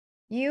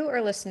You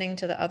are listening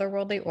to the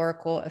Otherworldly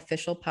Oracle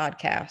official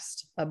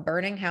podcast, a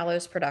Burning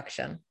Hallows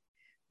production.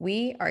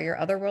 We are your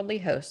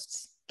otherworldly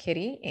hosts,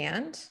 Kitty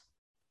and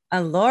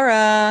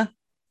Alora.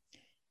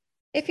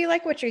 If you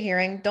like what you're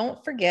hearing,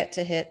 don't forget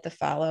to hit the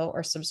follow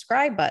or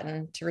subscribe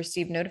button to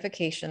receive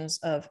notifications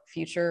of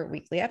future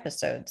weekly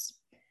episodes.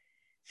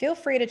 Feel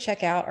free to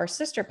check out our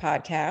sister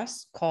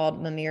podcast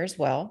called Mimir's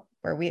Well,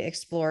 where we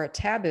explore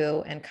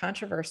taboo and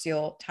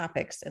controversial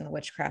topics in the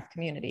witchcraft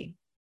community.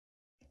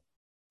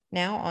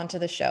 Now on to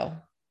the show.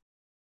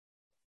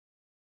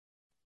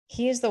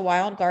 He is the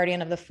wild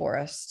guardian of the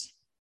forest,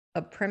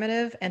 a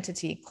primitive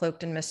entity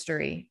cloaked in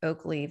mystery,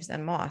 oak leaves,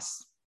 and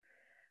moss.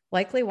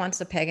 Likely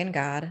once a pagan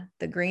god,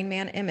 the Green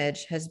Man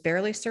image has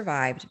barely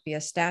survived via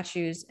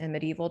statues in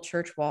medieval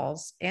church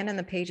walls and in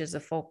the pages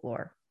of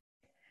folklore.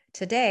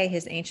 Today,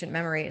 his ancient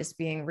memory is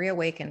being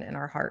reawakened in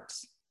our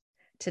hearts.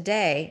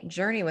 Today,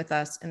 journey with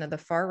us into the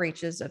far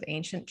reaches of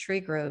ancient tree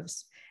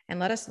groves and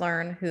let us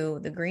learn who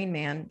the Green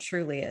Man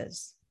truly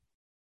is.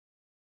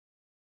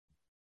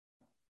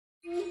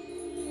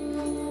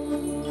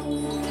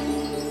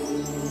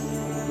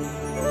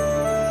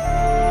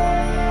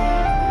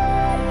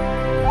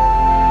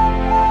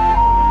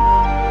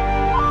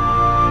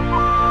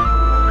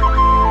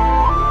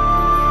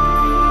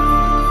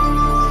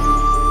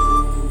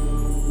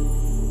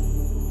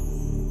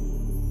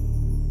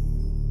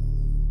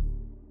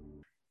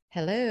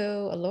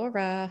 Hello,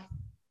 Alora.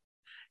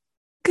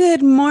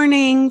 Good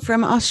morning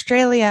from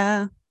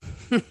Australia.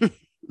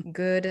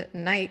 Good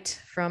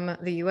night from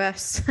the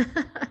US.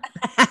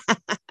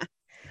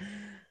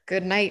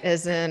 Good night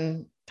as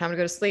in time to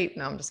go to sleep.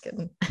 No, I'm just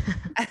kidding.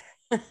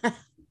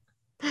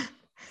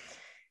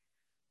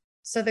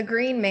 So the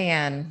Green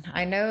Man,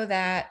 I know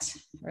that,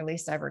 or at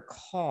least I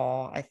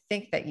recall, I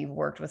think that you've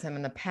worked with him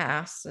in the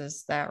past.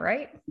 Is that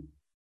right?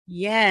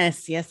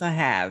 Yes, I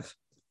have.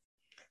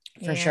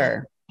 For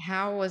sure.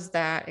 How was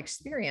that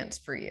experience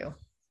for you?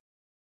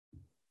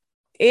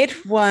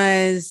 It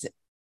was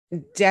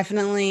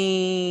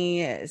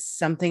definitely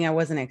something I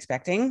wasn't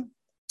expecting.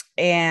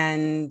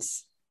 And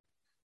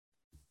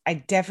I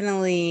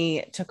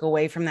definitely took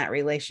away from that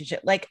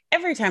relationship. Like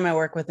every time I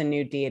work with a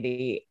new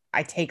deity,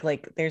 I take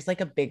there's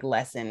a big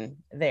lesson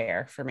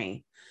there for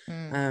me.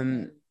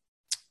 No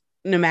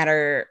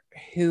matter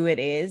who it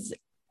is,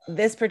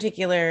 this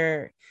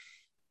particular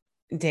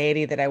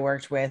deity that I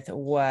worked with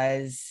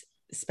was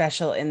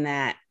special in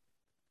that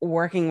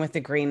working with the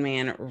Green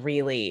Man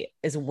really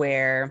is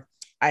where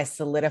I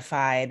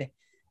solidified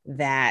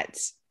that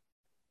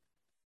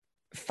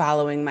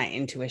following my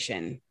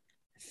intuition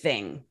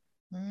thing,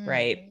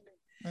 right?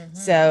 Mm-hmm.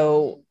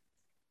 So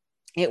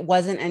it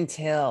wasn't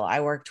until I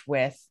worked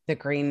with the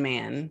Green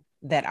Man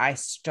that I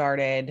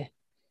started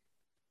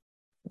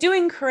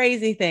doing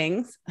crazy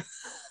things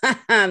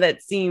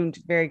that seemed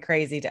very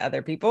crazy to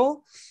other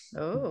people,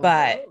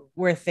 but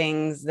were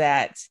things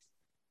that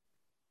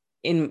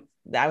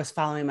I was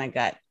following my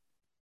gut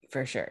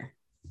for sure.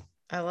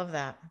 I love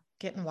that.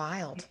 Getting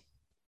wild.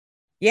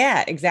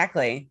 Yeah,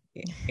 exactly.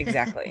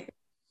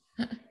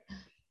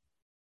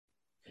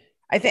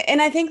 I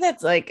think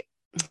that's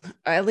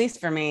at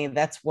least for me,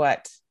 that's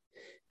what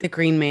the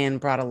Green Man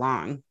brought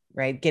along,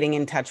 right? Getting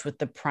in touch with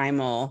the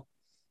primal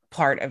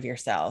part of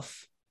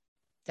yourself.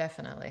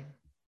 Definitely.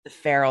 The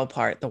feral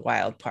part, the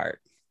wild part.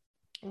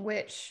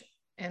 Which,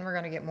 and we're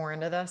going to get more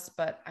into this,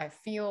 but I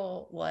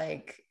feel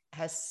like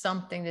has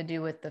something to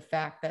do with the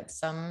fact that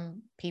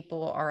some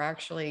people are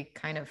actually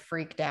kind of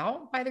freaked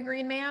out by the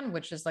Green Man,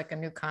 which is like a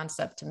new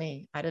concept to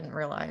me. I didn't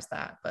realize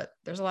that, but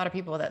there's a lot of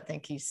people that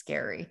think he's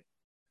scary.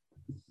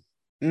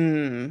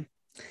 And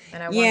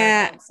I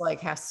wonder if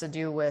it's has to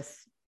do with,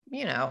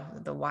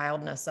 the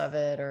wildness of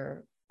it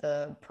or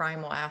the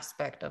primal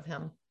aspect of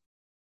him.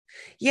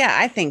 Yeah,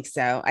 I think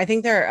so. I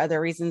think there are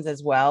other reasons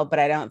as well, but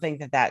I don't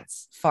think that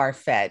that's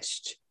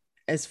far-fetched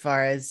as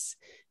far as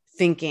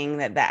thinking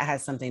that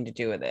has something to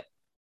do with it.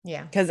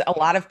 Yeah. Because a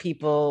lot of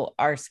people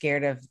are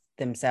scared of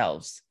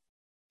themselves.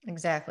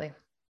 Exactly.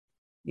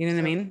 You know what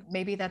I mean?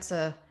 Maybe that's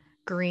a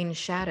green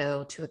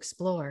shadow to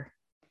explore.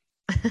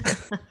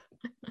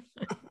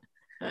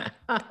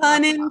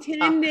 Pun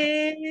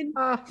intended.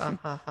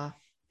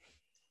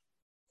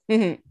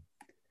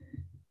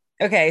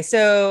 Okay,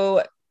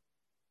 so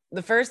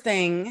the first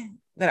thing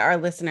that our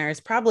listeners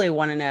probably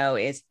want to know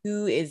is,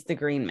 who is the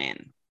Green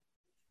Man?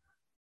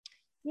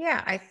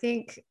 Yeah, I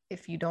think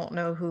if you don't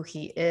know who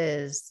he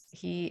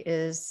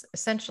is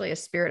essentially a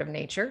spirit of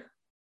nature.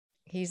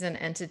 He's an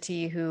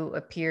entity who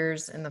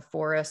appears in the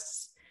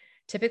forests,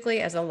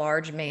 typically as a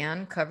large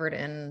man covered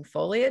in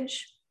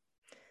foliage.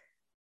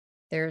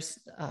 There's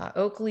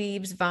oak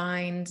leaves,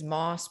 vines,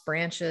 moss,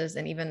 branches,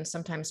 and even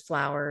sometimes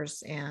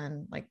flowers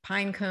and like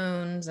pine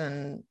cones,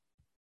 and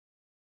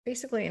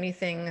basically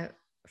anything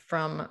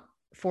from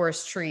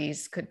forest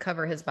trees could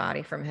cover his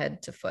body from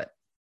head to foot.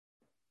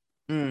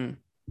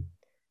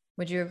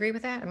 Would you agree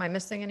with that? Am I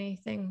missing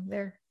anything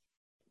there?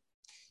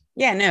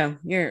 Yeah, no,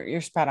 you're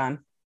spot on.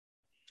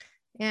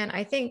 And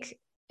I think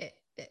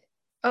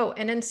Oh,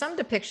 and in some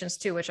depictions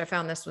too, which I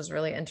found this was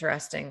really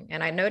interesting,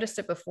 and I noticed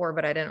it before,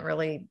 but I didn't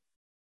really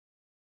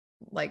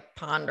like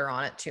ponder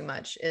on it too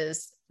much,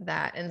 is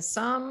that in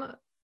some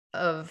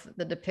of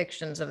the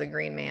depictions of the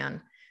Green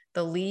Man,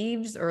 the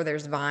leaves or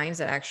there's vines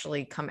that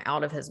actually come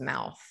out of his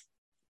mouth.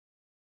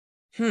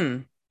 Hmm.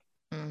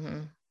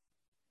 Mm-hmm.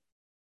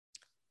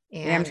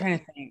 Yeah, I'm And trying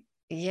to think.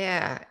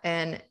 yeah,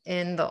 and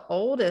in the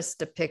oldest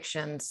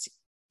depictions,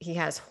 he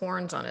has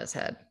horns on his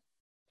head.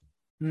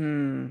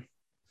 Hmm.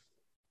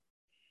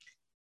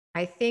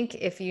 I think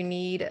if you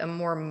need a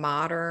more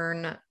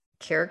modern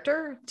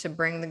character to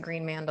bring the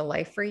Green Man to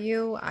life for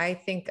you, I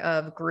think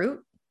of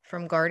Groot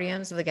from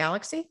Guardians of the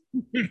Galaxy.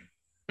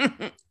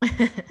 Oh,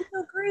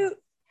 Groot.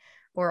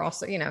 Or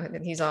also,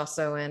 he's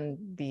also in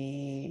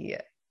the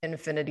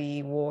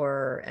Infinity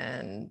War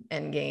and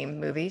Endgame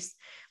movies.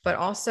 But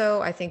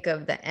also, I think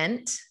of the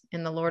Ent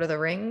in the Lord of the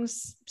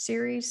Rings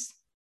series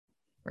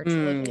or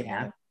trilogy.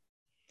 Yeah.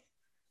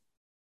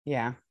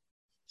 Yeah.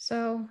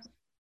 So,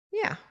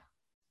 yeah.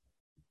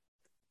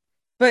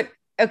 But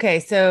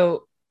okay,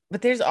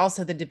 but there's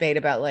also the debate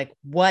about like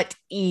what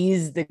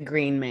is the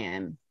Green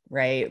Man,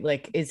 right?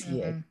 Like, is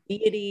he a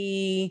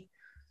deity?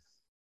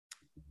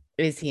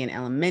 Is he an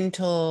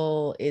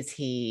elemental? Is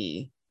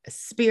he a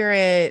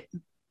spirit?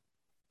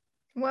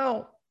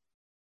 Well,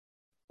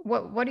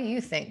 what do you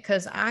think?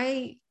 Because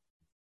I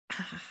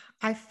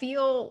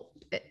feel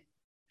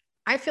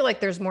I feel like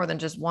there's more than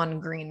just one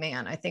Green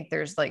Man. I think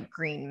there's like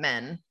green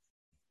men.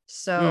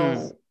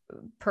 So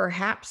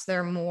perhaps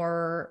they're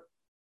more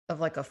of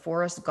like a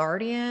forest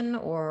guardian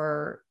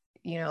or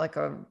like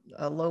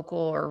a local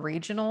or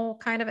regional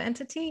kind of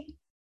entity.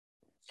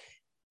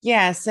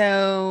 Yeah,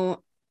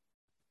 so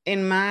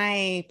in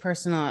my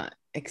personal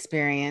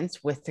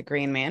experience with the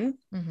Green Man,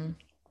 Mm-hmm.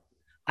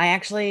 I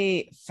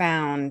actually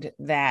found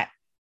that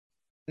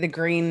the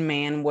Green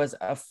Man was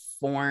a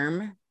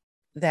form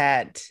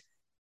that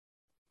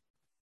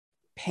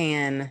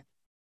Pan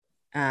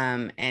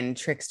and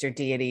trickster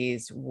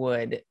deities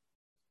would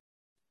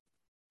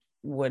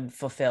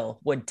fulfill,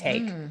 would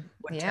take,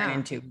 would turn Yeah.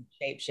 into,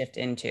 shapeshift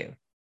into.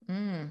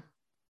 Mm.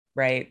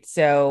 Right.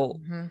 So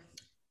Mm-hmm.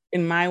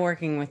 in my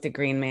working with the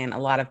Green Man, a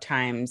lot of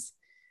times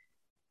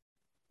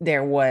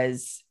there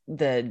was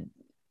the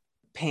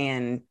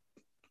Pan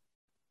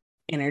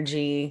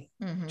energy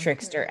Mm-hmm.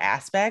 trickster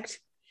aspect.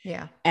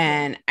 Yeah.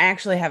 And I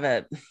actually have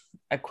a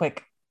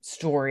quick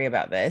story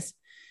about this.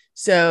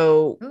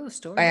 So Ooh, I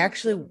story.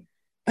 actually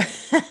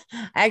I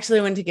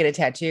actually went to get a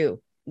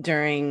tattoo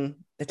during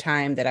the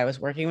time that I was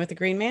working with the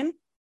Green Man.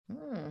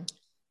 Mm.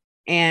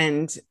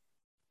 And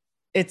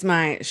it's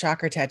my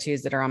chakra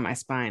tattoos that are on my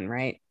spine,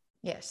 right?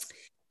 Yes.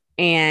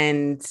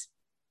 And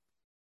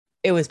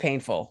it was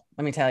painful.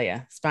 Let me tell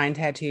you, spine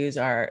tattoos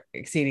are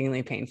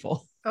exceedingly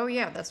painful. Oh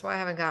yeah, that's why I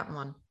haven't gotten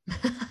one.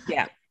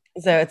 Yeah.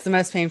 So it's the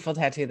most painful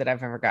tattoo that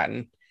I've ever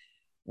gotten.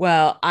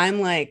 Well,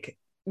 I'm like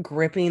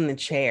gripping the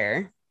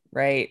chair,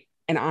 right?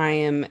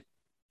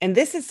 And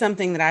this is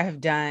something that I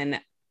have done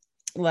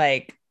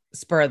like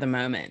spur of the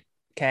moment.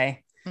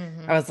 Okay.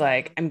 Mm-hmm. I was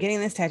like, I'm getting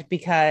this tattoo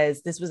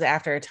because this was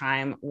after a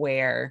time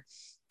where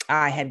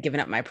I had given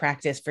up my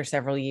practice for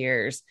several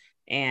years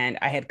and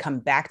I had come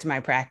back to my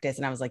practice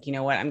and I was like, you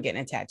know what? I'm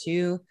getting a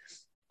tattoo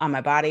on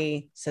my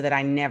body so that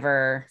I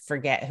never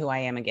forget who I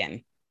am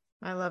again.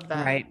 I love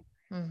that. Right.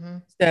 Mm-hmm.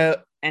 So,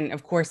 and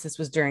of course, this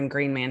was during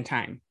Green Man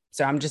time.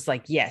 So I'm just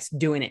like, yes,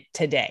 doing it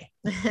today.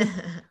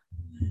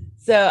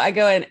 So I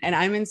go in and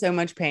I'm in so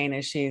much pain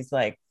as she's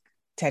like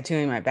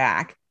tattooing my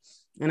back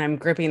and I'm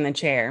gripping the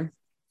chair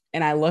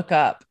and I look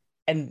up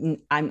and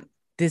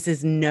this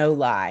is no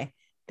lie.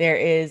 There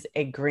is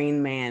a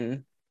Green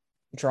Man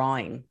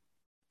drawing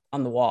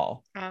on the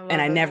wall. I And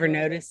I love it. never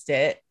noticed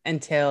it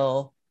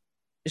until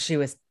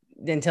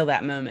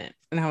that moment.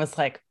 And I was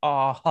like,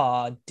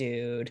 oh,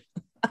 dude.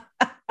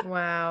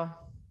 Wow.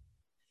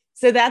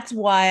 So that's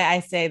why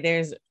I say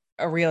there's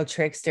a real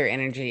trickster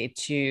energy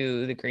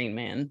to the Green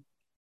Man.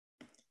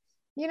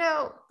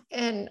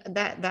 And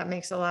that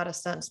makes a lot of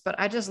sense, but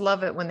I just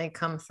love it when they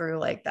come through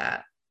like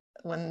that,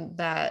 when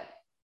that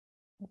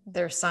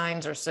their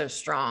signs are so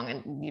strong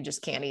and you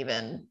just can't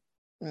even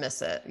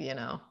miss it.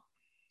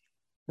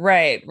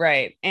 Right,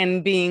 right.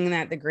 And being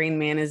that the Green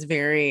Man is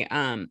very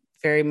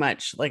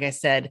much, like I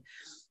said,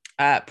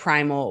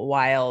 primal,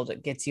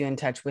 wild, gets you in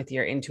touch with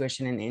your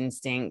intuition and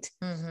instinct.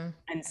 Mm-hmm.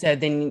 And so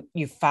then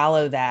you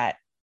follow that,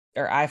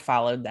 or I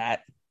followed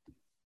that,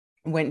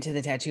 went to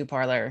the tattoo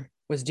parlor,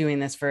 was doing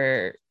this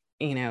for,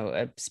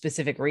 a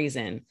specific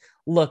reason,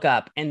 look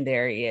up, and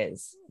there he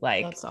is.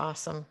 That's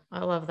awesome.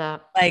 I love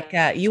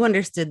that. You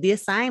understood the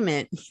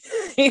assignment.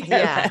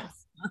 Yeah,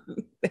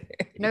 There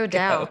no you go.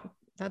 doubt.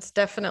 That's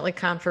definitely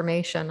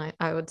confirmation,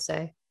 I would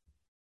say.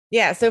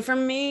 Yeah. So for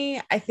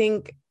me, I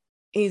think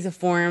he's a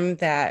form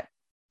that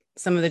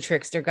some of the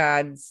trickster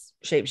gods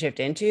shapeshift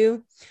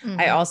into. I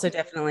Mm-hmm. also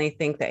definitely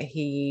think that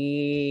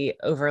he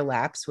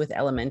overlaps with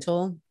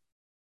elemental.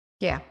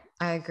 Yeah,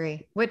 I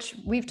agree. Which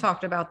we've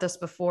talked about this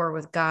before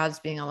with gods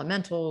being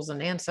elementals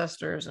and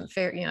ancestors and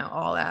fair,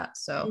 all that.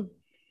 So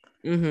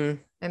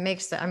Mm-hmm. it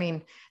makes I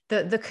mean,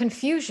 the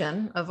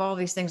confusion of all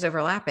these things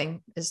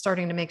overlapping is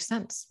starting to make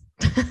sense.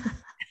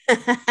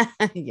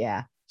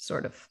 Yeah.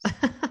 Sort of.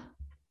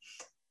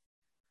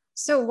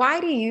 So why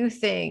do you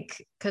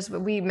think, because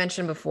we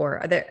mentioned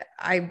before that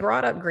I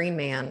brought up Green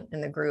Man in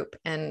the group,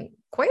 and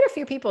quite a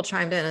few people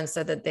chimed in and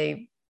said that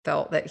they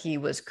felt that he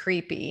was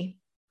creepy.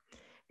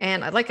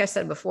 And like I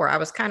said before, I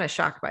was kind of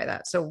shocked by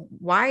that. So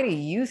why do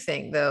you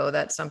think though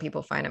that some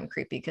people find him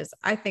creepy? Because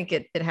I think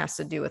it has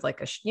to do with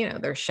like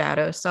their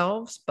shadow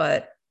selves,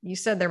 but you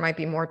said there might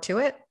be more to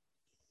it.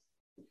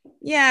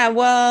 Yeah,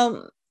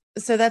 well,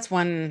 so that's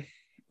one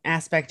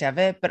aspect of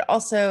it, but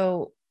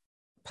also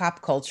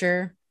pop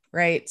culture,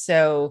 right?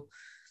 So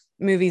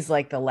movies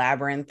like The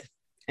Labyrinth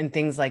and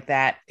things like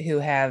that, who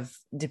have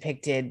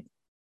depicted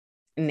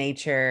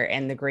nature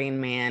and the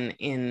Green Man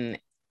in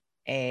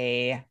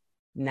a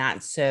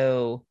not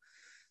so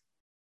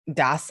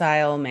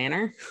docile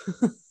manner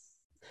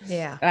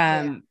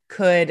Yeah.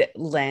 could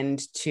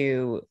lend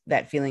to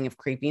that feeling of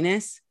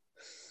creepiness.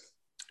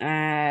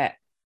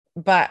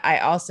 But I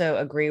also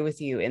agree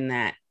with you in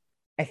that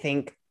I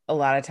think a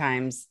lot of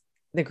times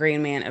the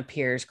Green Man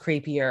appears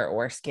creepier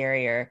or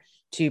scarier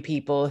to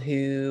people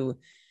who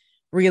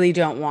really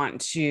don't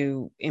want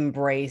to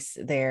embrace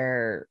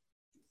their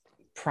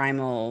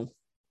primal,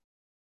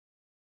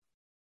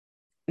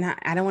 not,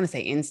 I don't want to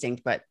say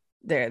instinct, but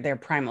their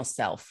primal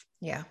self.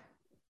 Yeah.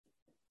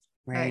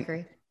 I Right.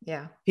 agree.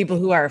 Yeah. People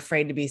who are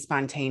afraid to be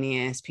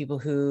spontaneous, people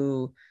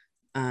who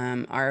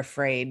are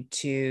afraid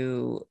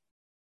to,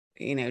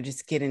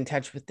 just get in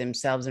touch with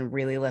themselves and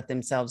really let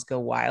themselves go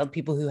wild,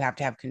 people who have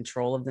to have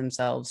control of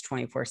themselves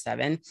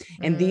 24/7.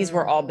 And these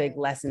were all big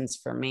lessons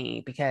for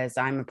me because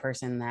I'm a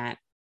person that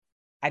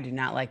I do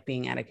not like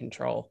being out of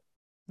control.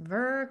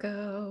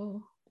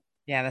 Virgo.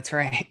 Yeah, that's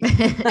right.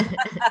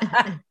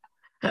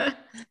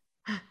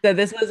 So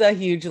this was a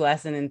huge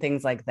lesson in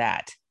things like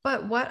that.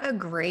 But what a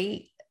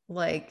great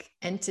like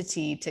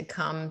entity to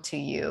come to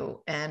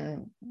you,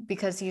 and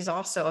because he's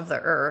also of the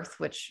earth,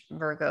 which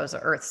Virgo is an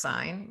earth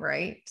sign,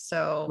 right?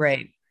 So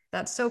Right.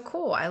 that's so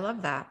cool. I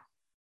love that.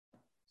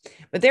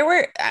 But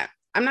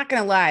I'm not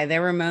going to lie,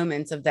 there were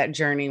moments of that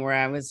journey where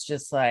I was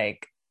just no.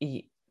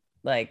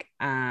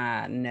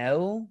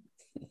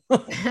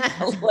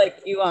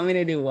 Like, you want me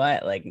to do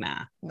what? Like,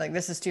 nah. Like,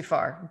 this is too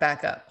far.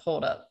 Back up.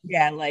 Hold up.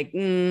 Yeah, like,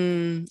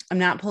 I'm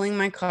not pulling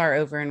my car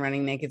over and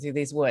running naked through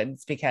these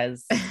woods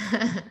because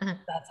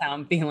that's how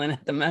I'm feeling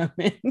at the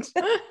moment.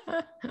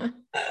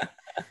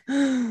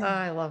 Oh,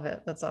 I love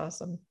it. That's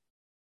awesome.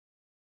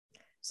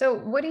 So,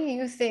 what do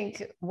you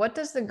think? What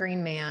does the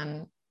Green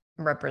Man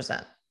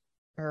represent,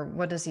 or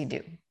what does he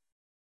do?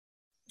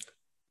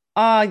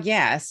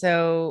 Yeah.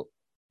 So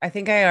I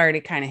think I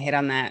already kind of hit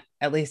on that,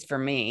 at least for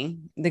me.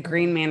 The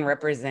Green Man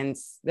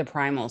represents the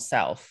primal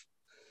self,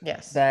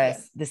 Yes.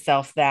 the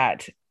self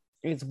that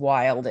is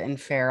wild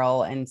and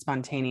feral and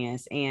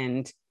spontaneous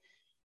and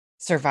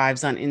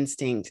survives on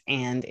instinct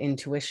and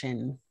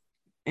intuition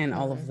and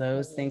all of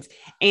those things.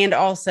 And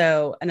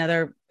also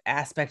another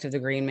aspect of the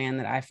Green Man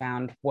that I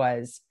found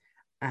was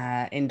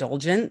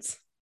indulgence,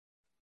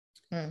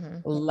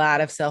 a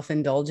lot of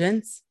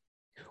self-indulgence,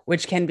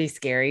 which can be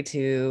scary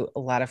to a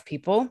lot of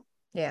people.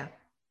 Yeah.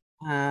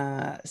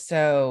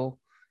 So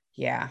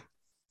yeah,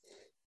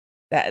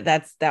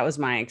 that was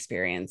my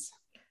experience.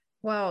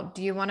 Well,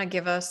 do you want to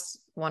give us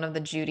one of the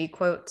Judy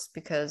quotes?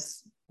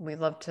 Because we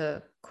love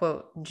to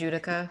quote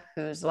Judica,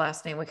 whose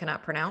last name we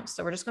cannot pronounce.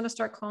 So we're just going to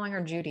start calling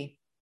her Judy.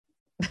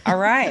 All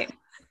right.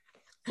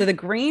 So the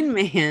Green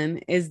Man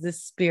is the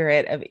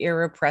spirit of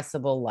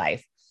irrepressible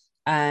life.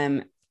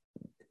 I'm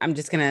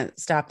just going to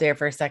stop there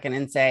for a second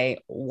and say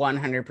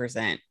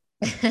 100%.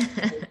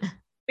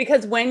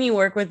 Because when you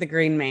work with the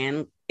Green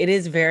Man, it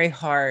is very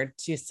hard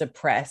to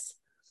suppress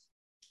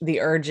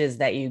the urges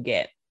that you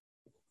get.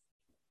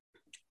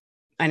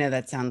 I know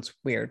that sounds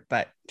weird,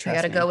 but You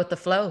got to go with the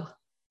flow.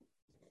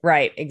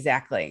 Right,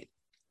 exactly.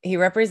 He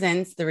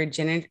represents the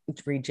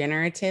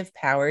regenerative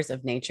powers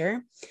of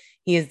nature.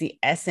 He is the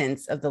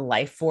essence of the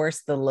life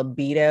force, the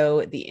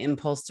libido, the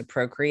impulse to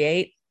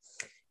procreate.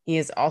 He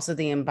is also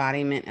the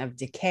embodiment of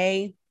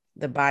decay,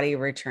 the body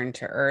returned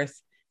to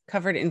earth,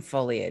 covered in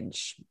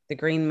foliage. The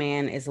Green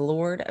Man is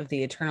lord of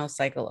the eternal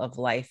cycle of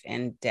life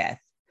and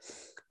death.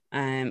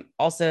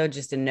 Also,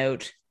 just a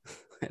note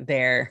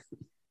there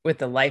with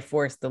the life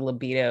force, the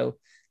libido,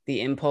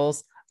 the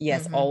impulse.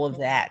 Yes, all of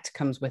that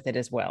comes with it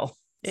as well.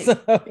 So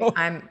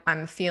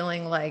I'm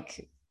feeling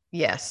like,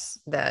 yes,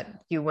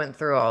 that you went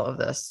through all of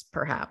this,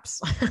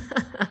 perhaps.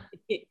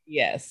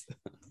 yes,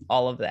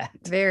 all of that.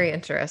 Very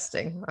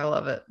interesting. I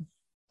love it.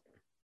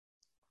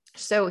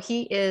 So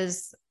he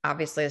is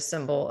obviously a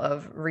symbol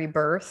of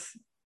rebirth,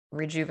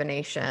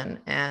 rejuvenation,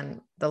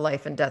 and the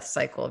life and death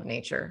cycle of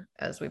nature,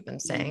 as we've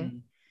been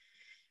saying.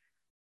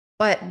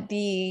 But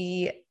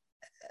the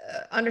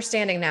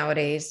understanding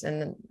nowadays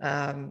and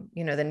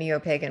the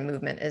neo-pagan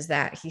movement is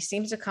that he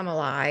seems to come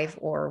alive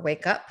or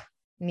wake up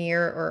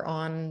near or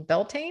on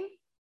Beltane.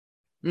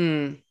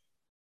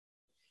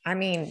 I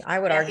mean, I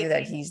would argue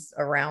that he's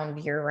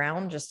around year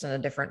round, just in a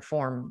different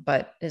form.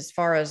 But as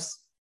far as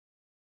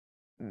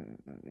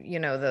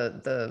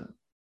the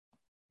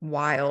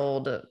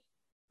wild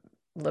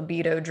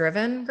libido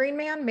driven Green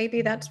Man.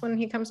 Maybe that's when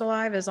he comes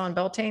alive, is on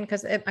Beltane.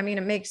 Because it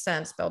makes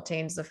sense.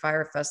 Beltane's the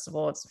fire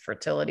festival. It's a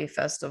fertility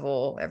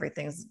festival.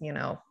 Everything's,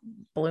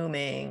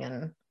 blooming.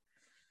 And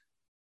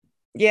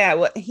yeah,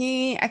 well,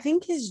 I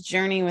think his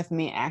journey with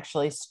me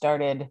actually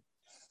started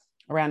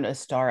around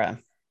Ostara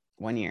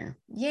one year.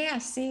 yeah,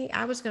 see,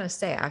 I was going to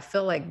say, I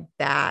feel like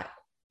that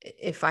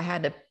if I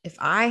had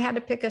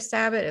to pick a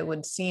Sabbath, it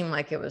would seem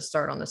like it would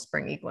start on the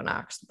spring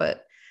equinox.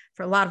 But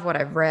for a lot of what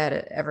I've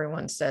read,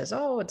 everyone says,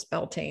 oh, it's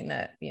Beltane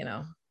that,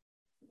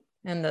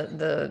 and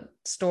the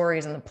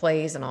stories and the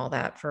plays and all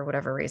that, for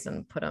whatever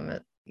reason, put them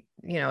at,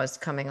 as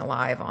coming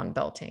alive on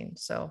Beltane.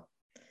 So,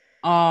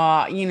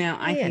 I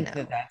think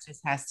that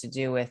just has to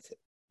do with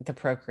the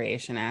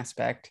procreation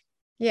aspect.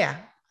 Yeah,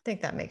 I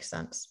think that makes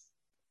sense.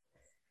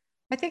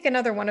 I think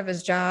another one of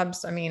his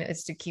jobs,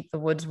 is to keep the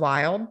woods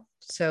wild.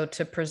 So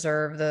to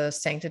preserve the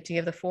sanctity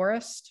of the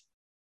forest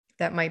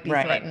that might be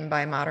threatened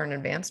by modern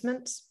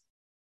advancements.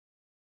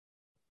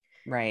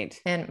 Right.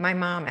 And my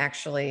mom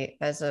actually,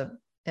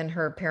 in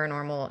her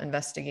paranormal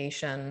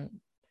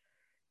investigation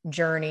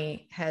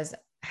journey, has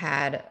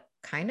had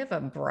kind of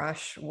a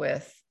brush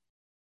with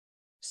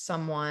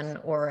someone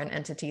or an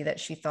entity that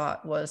she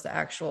thought was the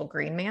actual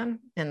Green Man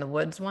in the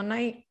woods one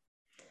night.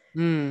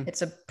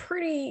 It's a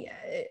pretty,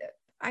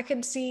 I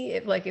could see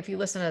if you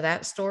listen to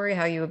that story,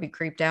 how you would be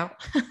creeped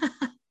out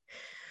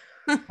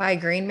by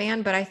Green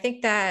Man. But I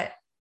think that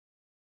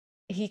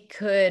he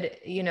could,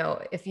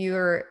 if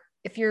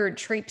you're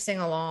traipsing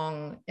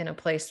along in a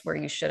place where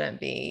you shouldn't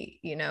be,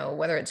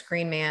 whether it's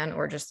Green Man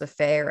or just the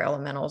Fae or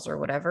elementals or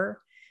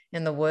whatever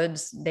in the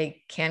woods,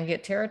 they can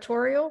get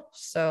territorial.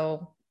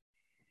 So,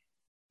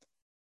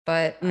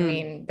 but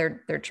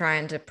they're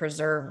trying to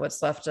preserve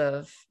what's left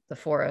of the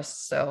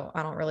forest. So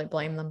I don't really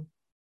blame them.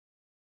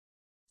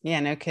 Yeah,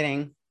 no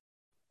kidding.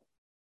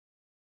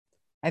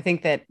 I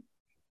think that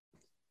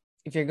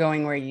if you're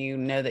going where you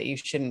know that you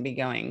shouldn't be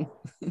going,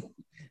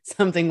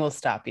 something will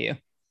stop you.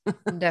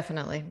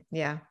 Definitely.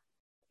 Yeah.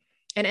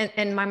 And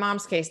in my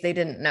mom's case, they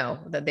didn't know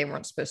that they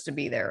weren't supposed to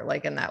be there,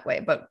 like in that way.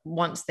 But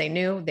once they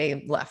knew,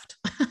 they left.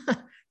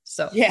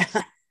 So yeah,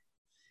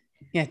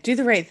 do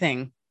the right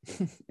thing.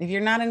 If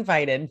you're not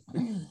invited.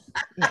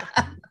 Yeah,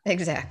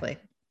 exactly.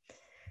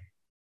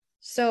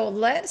 So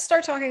let's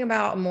start talking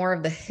about more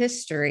of the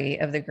history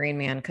of the Green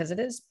Man, because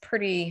it's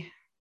pretty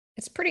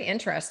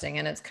interesting,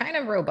 and it's kind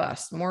of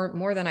robust,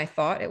 more than I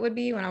thought it would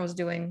be when I was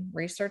doing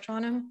research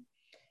on him.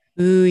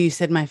 Ooh, you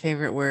said my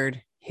favorite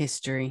word,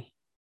 history.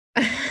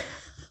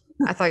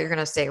 I thought you were going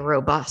to say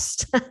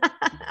robust.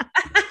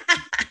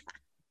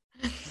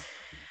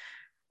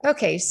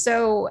 Okay,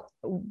 so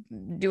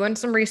doing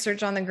some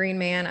research on the Green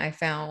Man, I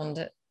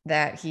found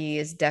that he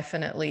is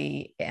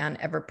definitely an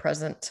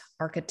ever-present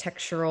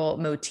architectural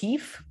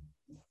motif.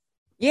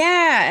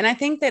 Yeah, and I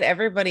think that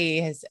everybody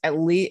has at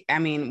least,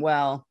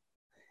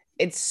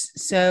 it's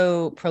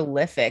so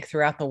prolific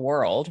throughout the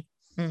world.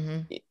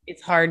 Mm-hmm.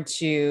 It's hard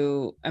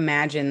to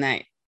imagine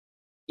that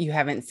you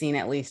haven't seen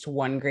at least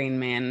one Green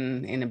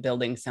Man in a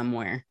building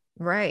somewhere.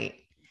 Right.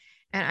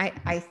 And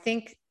I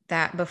think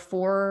that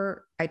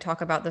before I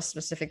talk about the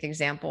specific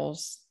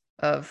examples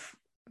of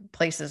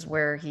places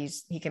where he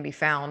can be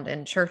found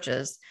in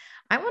churches,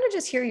 I want to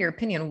just hear your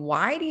opinion.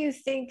 Why do you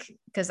think,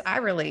 because I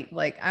really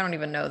I don't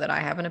even know that I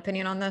have an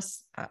opinion on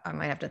this. I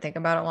might have to think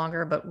about it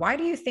longer, but why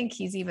do you think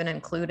he's even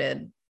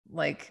included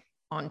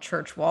on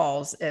church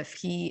walls if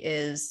he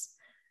is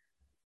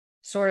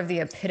sort of the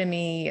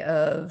epitome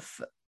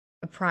of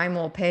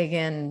primal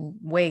pagan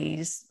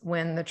ways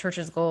when the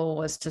church's goal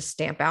was to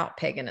stamp out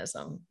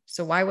paganism?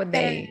 So why would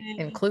they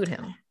include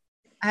him?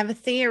 I have a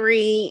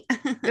theory.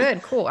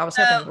 Good, cool. I was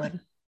hoping you would.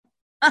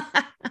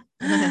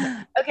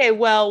 Okay,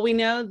 well, we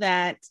know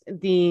that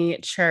the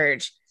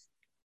church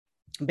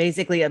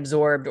basically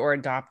absorbed or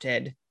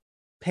adopted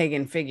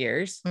pagan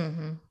figures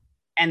mm-hmm.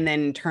 and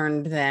then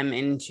turned them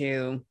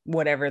into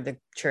whatever the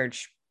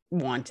church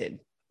wanted,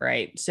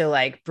 right? So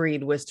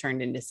Breed was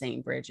turned into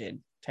Saint Bridget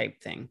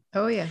type thing.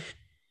 Oh, yeah.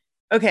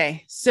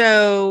 Okay,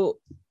 so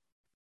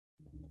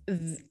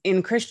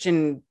in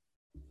Christian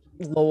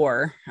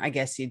lore, I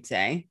guess you'd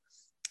say,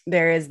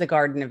 there is the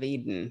Garden of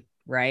Eden,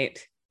 right?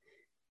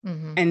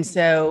 Mm-hmm. And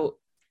so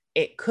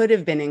it could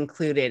have been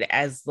included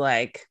as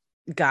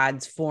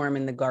God's form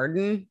in the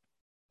garden.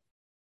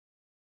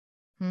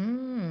 You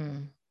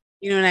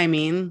know what I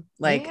mean?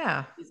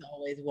 Yeah. He's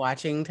always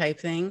watching type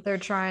thing. They're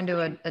trying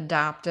to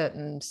adopt it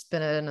and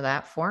spin it into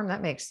that form.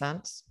 That makes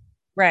sense.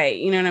 Right.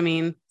 You know what I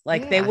mean?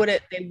 Yeah. They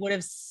would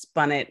have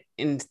spun it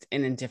in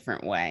a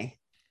different way.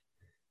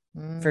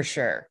 For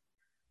sure.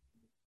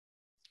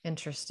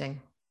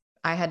 Interesting.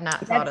 I had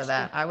not thought of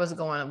that. I was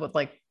going with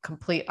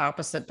complete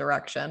opposite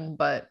direction,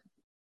 but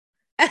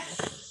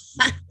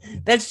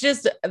that's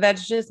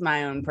just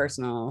my own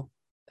personal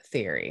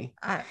theory.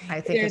 I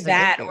think either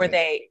that or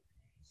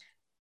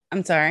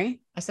I'm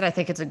sorry. I said I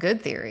think it's a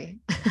good theory.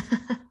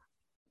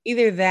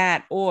 Either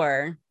that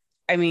or,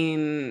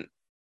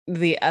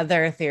 the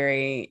other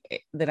theory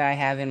that I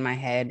have in my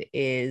head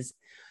is,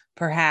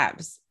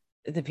 perhaps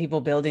the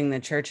people building the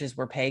churches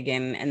were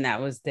pagan and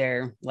that was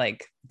their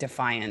like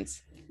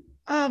defiance.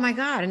 Oh my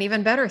God. An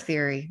even better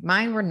theory.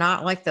 Mine were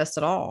not like this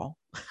at all.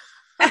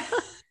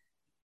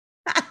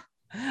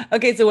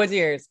 Okay, so what's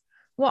yours?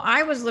 Well,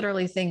 I was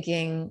literally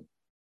thinking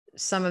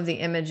some of the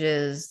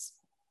images,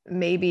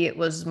 maybe it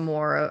was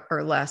more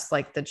or less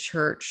like the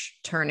church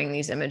turning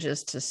these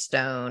images to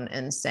stone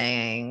and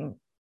saying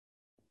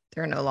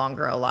they're no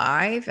longer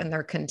alive and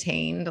they're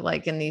contained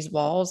like in these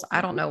walls.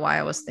 I don't know why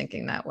I was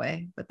thinking that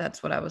way, but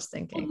that's what I was Well,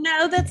 thinking.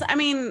 no,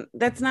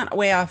 that's not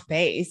way off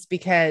base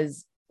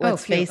because Oh,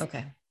 phew.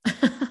 Okay.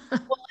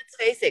 let's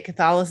face it,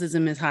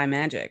 Catholicism is high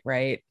magic,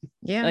 right?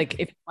 Yeah. Like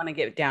if you want to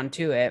get down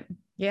to it.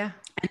 Yeah.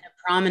 And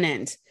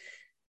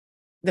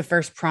the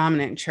first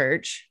prominent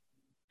church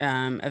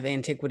of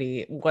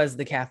antiquity was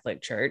the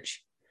Catholic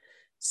Church.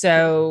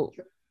 So,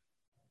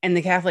 and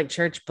the Catholic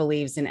Church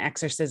believes in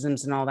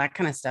exorcisms and all that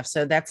kind of stuff.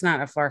 So that's not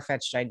a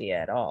far-fetched idea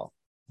at all.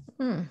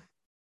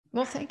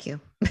 Well, thank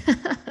you.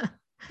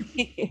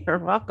 You're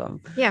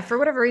welcome. Yeah, for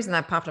whatever reason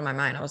that popped in my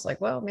mind. I was like,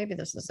 well, maybe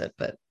this is it,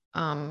 but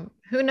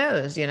who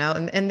knows,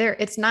 and there,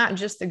 it's not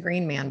just the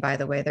Green Man, by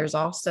the way. There's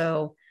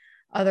also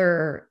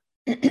other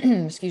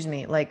excuse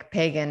me, like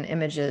pagan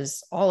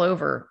images all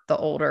over the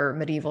older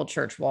medieval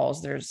church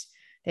walls.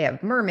 They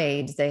have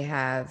mermaids, they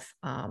have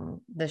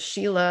the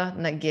Sheila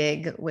na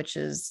gig, which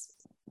is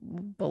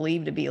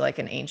believed to be like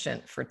an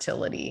ancient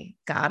fertility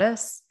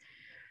goddess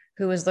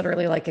who is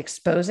literally like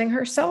exposing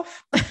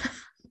herself.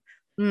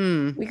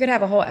 We could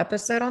have a whole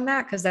episode on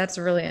that because that's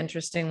a really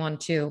interesting one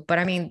too. But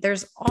I mean,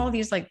 there's all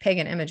these like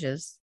pagan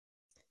images,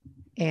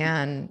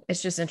 and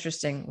it's just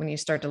interesting when you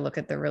start to look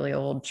at the really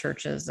old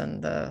churches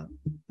and the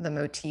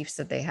motifs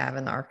that they have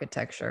in the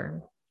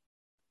architecture.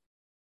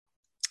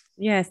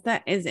 Yes,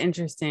 that is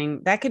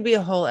interesting. That could be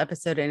a whole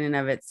episode in and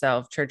of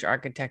itself, church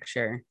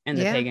architecture and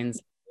the pagans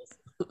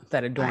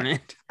that adorn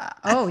it.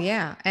 Oh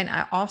yeah. And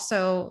I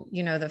also,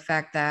 the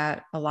fact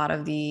that a lot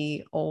of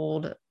the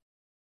old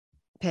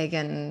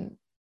pagan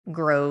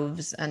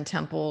groves and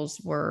temples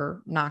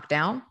were knocked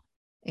down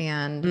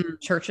and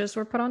churches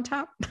were put on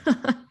top.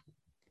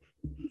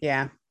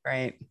 Yeah,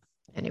 right.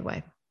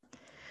 Anyway.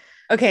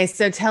 Okay,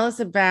 so tell us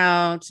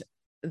about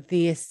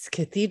this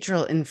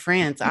cathedral in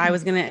France. I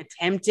was going to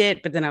attempt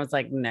it, but then I was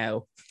like,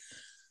 no.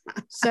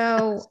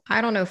 So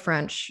I don't know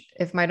French.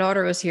 If my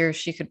daughter was here,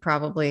 she could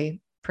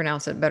probably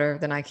pronounce it better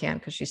than I can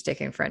because she's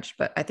taking French,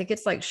 but I think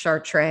it's like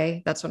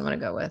Chartres. That's what I'm going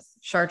to go with.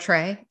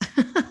 Chartres.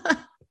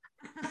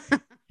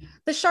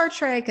 The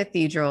Chartres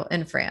Cathedral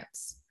in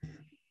France.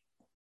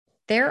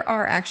 There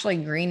are actually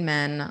green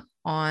men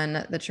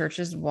on the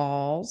church's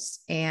walls,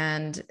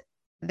 and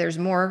there's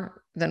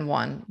more than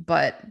one,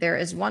 but there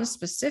is one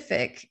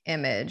specific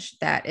image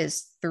that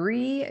is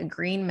 3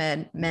 green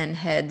men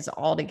heads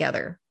all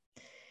together,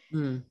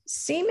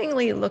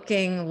 seemingly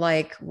looking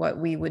like what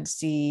we would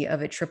see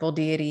of a triple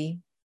deity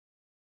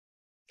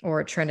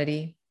or a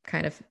trinity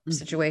kind of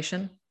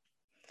situation.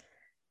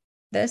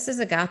 This is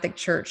a Gothic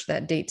church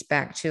that dates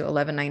back to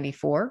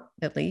 1194,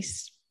 at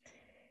least.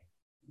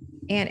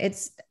 And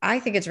I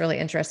think it's really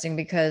interesting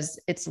because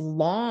it's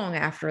long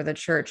after the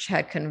church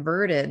had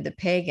converted the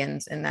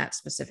pagans in that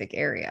specific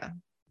area.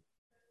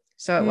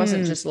 So it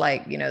wasn't just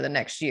like, the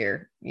next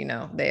year,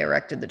 they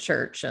erected the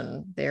church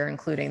and they're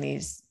including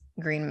these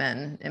green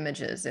men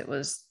images. It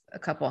was a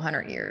couple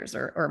hundred years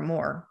or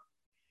more.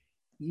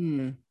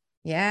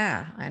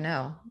 Yeah, I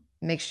know.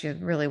 Makes you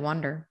really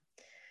wonder.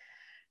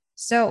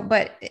 So,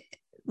 but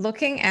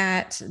looking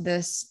at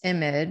this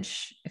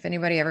image, if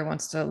anybody ever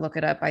wants to look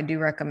it up, I do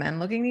recommend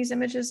looking these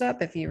images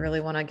up if you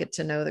really want to get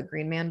to know the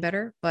green man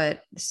better.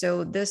 But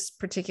so this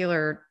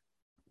particular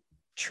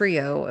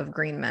trio of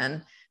green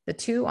men, the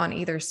 2 on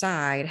either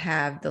side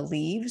have the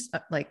leaves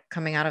like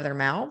coming out of their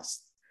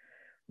mouths,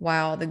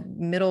 while the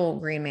middle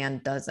green man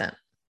doesn't.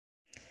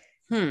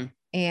 And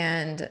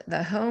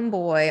the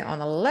homeboy on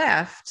the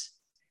left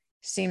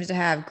seems to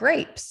have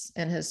grapes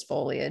in his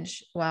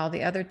foliage, while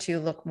the other 2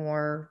 look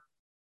more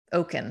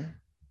oaken.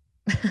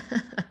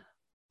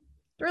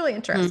 Really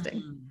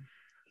interesting.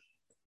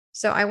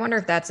 So I wonder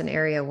if that's an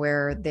area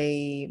where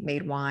they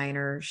made wine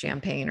or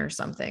champagne or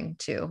something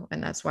too,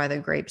 and that's why the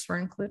grapes were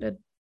included.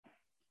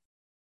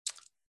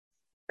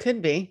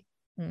 Could be.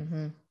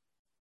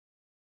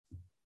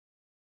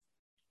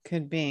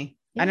 Could be.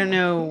 Yeah. I don't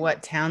know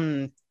what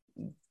town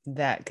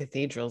that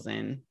cathedral's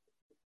in.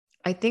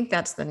 I think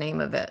that's the name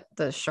of it.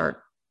 I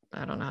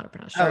don't know how to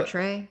pronounce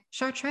Chartres.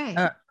 Chartres.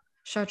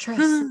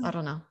 I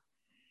don't know.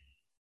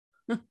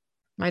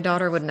 My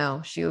daughter would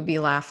know. She would be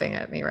laughing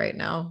at me right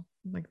now.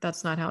 Like,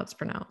 that's not how it's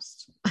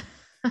pronounced.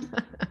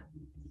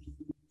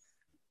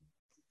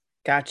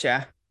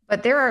 Gotcha.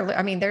 But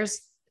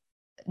there's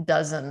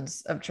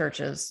dozens of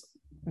churches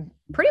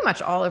pretty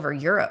much all over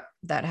Europe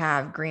that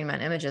have green men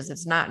images.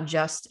 It's not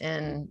just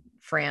in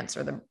France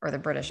or the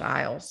British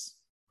Isles.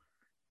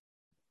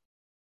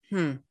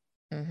 Well,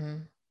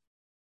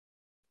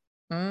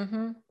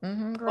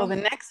 the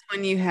next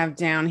one you have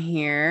down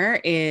here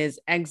is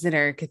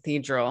Exeter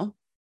Cathedral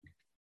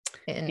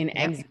in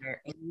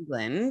Exeter,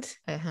 England.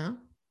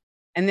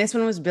 And this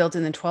one was built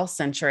in the 12th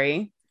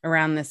century,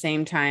 around the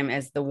same time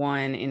as the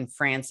one in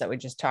France that we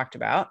just talked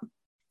about.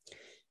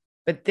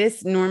 But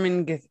this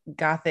Norman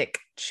Gothic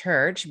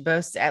church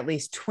boasts at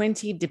least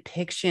 20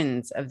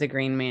 depictions of the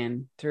Green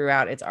Man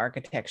throughout its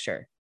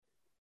architecture.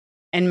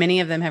 And many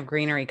of them have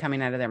greenery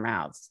coming out of their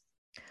mouths.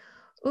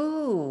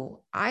 Ooh,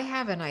 I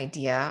have an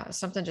idea.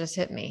 Something just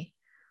hit me.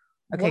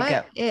 Okay,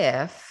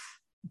 go.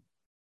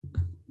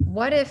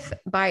 What if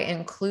by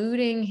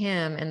including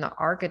him in the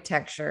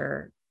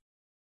architecture,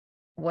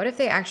 what if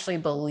they actually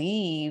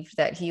believed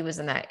that he was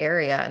in that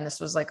area and this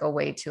was like a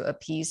way to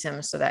appease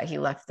him so that he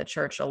left the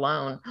church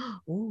alone?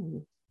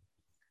 Ooh.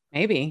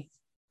 Maybe.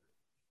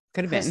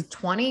 Could have been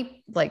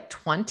 20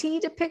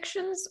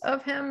 depictions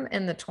of him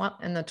in the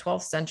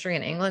 12th century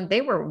in England.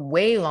 They were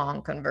way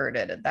long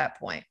converted at that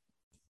point.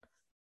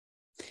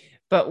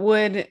 But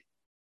would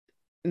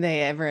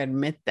they ever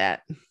admit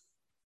that?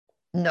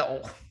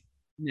 No.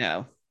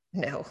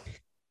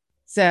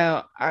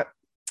 So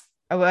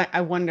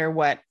I wonder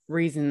what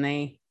reason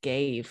they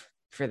gave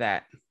for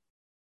that.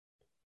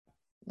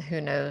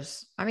 Who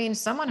knows? I mean,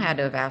 someone had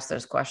to have asked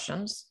those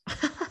questions.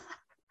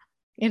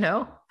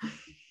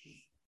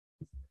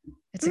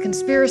 It's a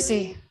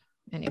conspiracy.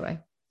 Anyway.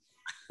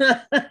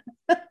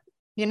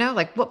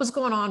 Like what was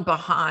going on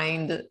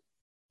behind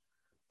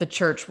the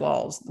church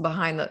walls,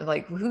 behind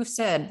who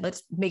said,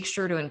 let's make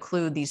sure to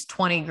include these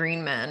 20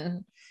 green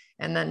men.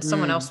 And then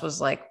someone else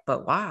was like,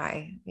 but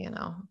why?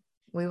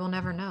 We will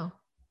never know.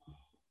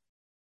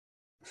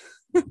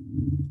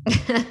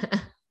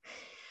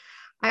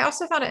 I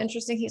also found it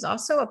interesting. He's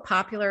also a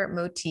popular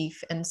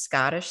motif in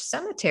Scottish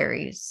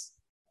cemeteries.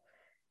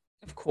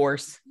 Of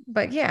course.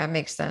 But yeah, it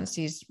makes sense.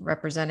 He's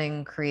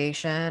representing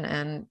creation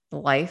and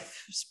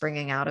life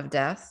springing out of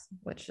death,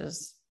 which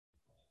is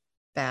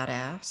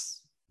badass,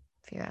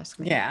 if you ask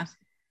me. Yeah,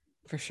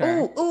 for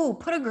sure. Oh,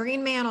 put a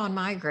green man on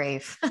my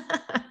grave.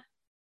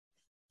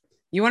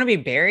 You want to be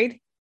buried?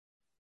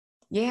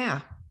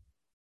 Yeah.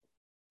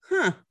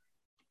 Huh.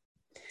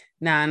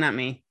 Nah, not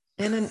me.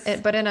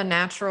 But in a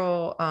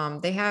natural,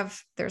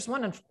 there's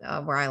one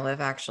where I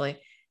live, actually.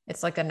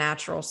 It's like a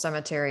natural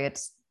cemetery.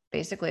 It's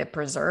basically a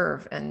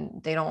preserve,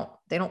 and they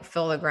don't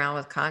fill the ground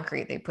with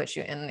concrete. They put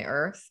you in the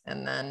earth,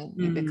 and then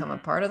you become a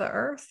part of the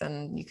earth,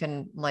 and you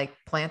can like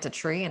plant a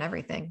tree and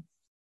everything.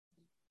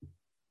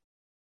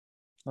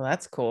 Well,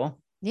 that's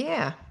cool.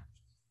 Yeah.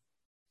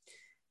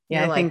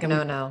 Yeah, I think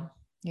no,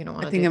 you don't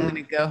want to do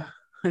that.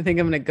 I think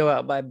I'm going to go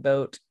out by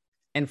boat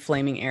and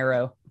flaming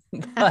arrow,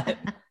 but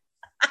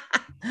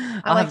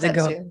I'll have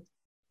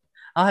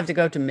to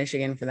go to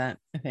Michigan for that,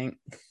 I think.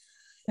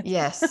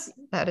 Yes,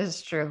 that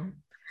is true.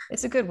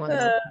 It's a good one,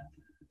 though.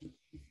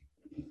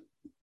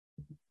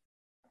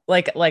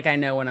 Like I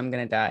know when I'm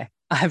going to die.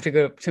 I have to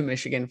go to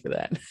Michigan for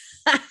that.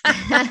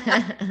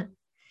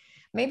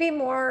 Maybe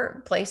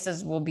more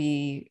places will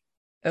be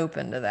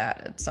open to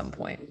that at some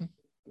point.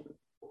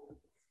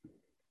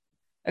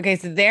 Okay,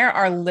 so there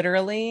are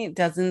literally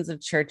dozens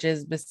of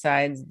churches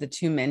besides the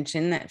two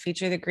mentioned that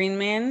feature the Green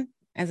Man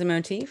as a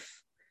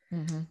motif.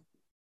 Mm-hmm.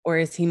 Or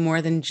is he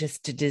more than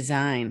just a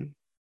design?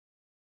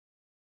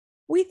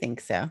 We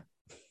think so.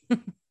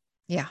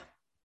 Yeah.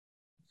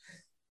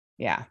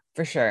 Yeah,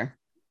 for sure.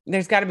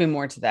 There's got to be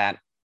more to that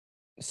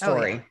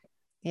story. Oh,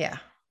 yeah.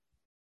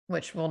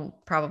 Which we'll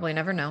probably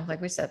never know,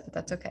 like we said, but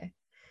that's okay.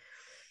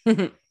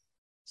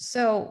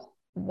 So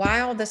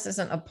while this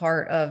isn't a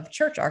part of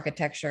church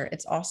architecture,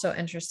 it's also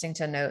interesting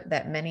to note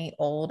that many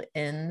old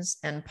inns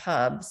and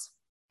pubs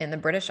in the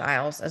British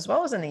Isles, as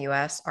well as in the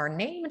US, are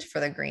named for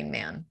the Green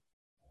Man.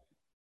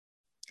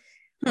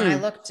 When I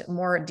looked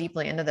more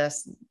deeply into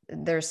this,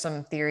 there's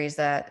some theories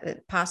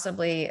that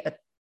possibly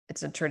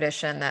it's a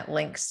tradition that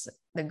links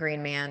the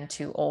Green Man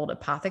to old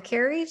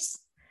apothecaries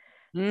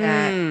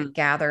that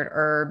gathered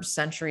herbs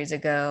centuries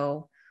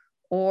ago,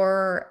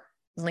 or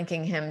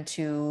linking him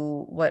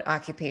to what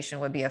occupation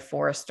would be a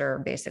forester,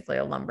 basically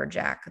a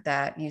lumberjack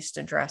that used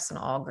to dress in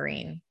all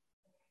green.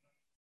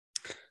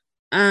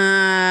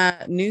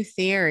 New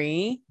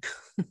theory.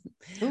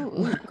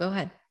 Ooh, go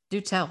ahead. Do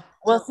tell.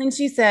 Well, since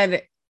you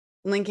said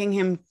linking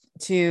him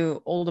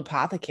to old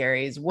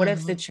apothecaries, what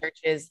if the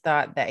churches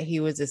thought that he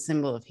was a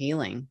symbol of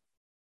healing?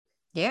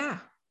 Yeah,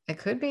 it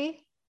could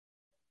be.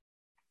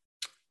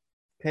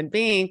 Could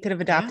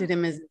have adopted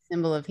him as a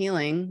symbol of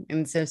healing,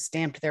 and so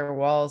stamped their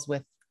walls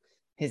with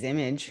his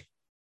image.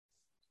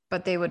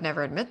 But they would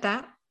never admit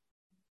that.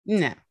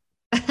 No.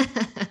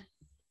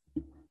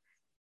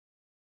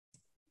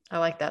 I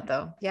like that,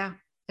 though. Yeah,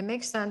 it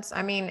makes sense.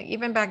 I mean,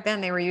 even back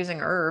then they were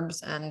using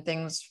herbs and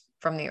things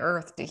from the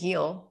earth to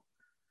heal.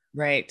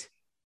 Right.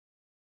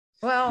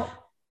 Well,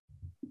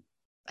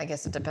 I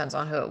guess it depends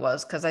on who it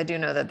was, because I do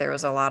know that there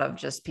was a lot of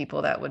just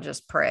people that would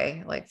just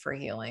pray like for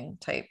healing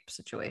type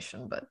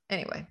situation. But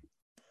anyway.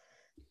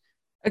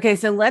 Okay,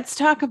 so let's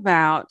talk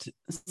about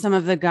some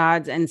of the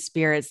gods and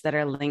spirits that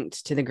are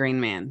linked to the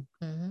Green Man.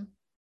 Mm-hmm.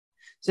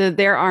 So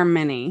there are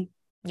many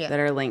that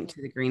are linked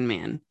to the Green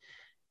Man.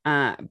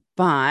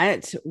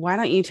 But why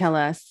don't you tell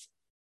us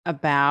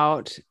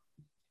about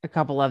a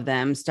couple of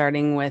them,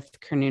 starting with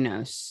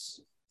Cernunnos?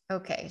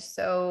 Okay,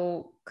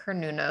 so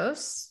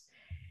Cernunnos,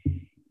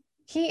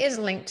 he is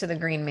linked to the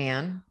Green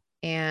Man,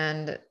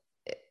 and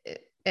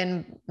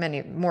in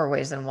many more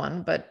ways than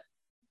one, but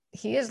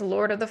he is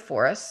Lord of the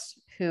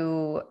Forest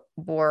who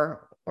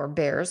bore or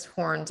bears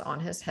horns on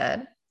his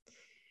head,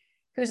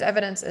 whose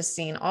evidence is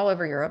seen all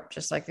over Europe,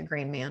 just like the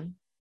Green Man.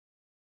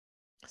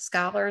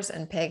 Scholars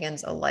and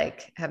pagans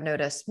alike have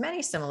noticed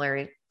many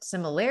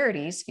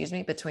similarities,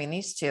 between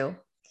these two.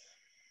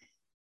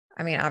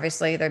 I mean,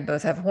 obviously, they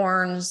both have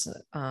horns.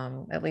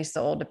 At least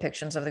the old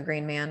depictions of the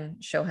Green Man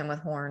show him with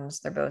horns.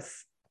 They're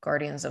both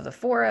guardians of the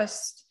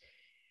forest.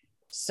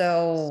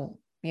 So,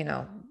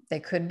 they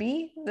could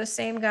be the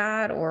same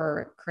god,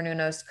 or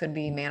Cernunnos could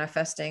be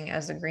manifesting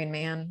as the Green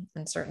Man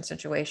in certain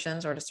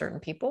situations or to certain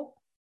people.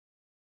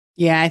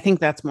 Yeah, I think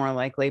that's more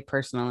likely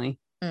personally,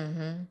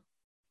 Mm-hmm.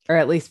 or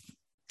at least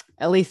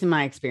in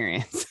my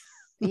experience.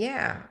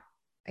 Yeah.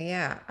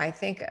 Yeah. I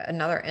think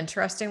another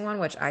interesting one,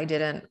 which I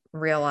didn't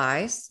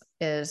realize,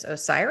 is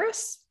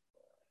Osiris.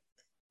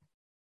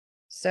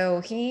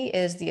 So he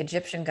is the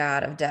Egyptian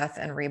god of death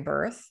and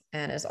rebirth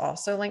and is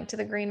also linked to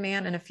the Green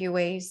Man in a few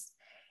ways.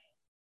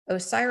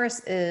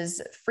 Osiris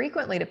is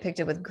frequently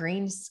depicted with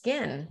green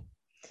skin,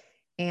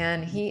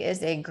 and he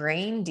is a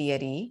grain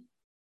deity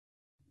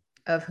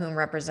of whom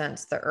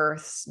represents the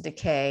earth's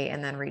decay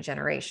and then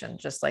regeneration,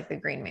 just like the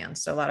Green Man.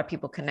 So a lot of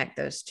people connect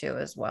those two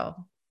as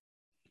well.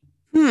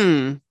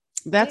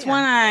 That's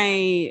one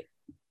Yeah.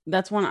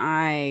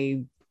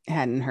 I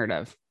hadn't heard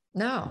of.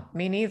 No,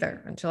 me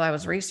neither, until I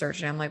was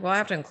researching. I'm like, well, I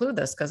have to include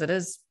this because it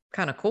is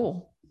kind of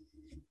cool.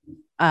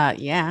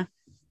 Yeah.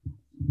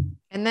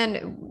 And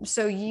then,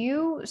 so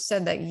you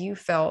said that you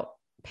felt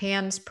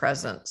Pan's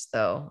presence,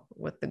 though,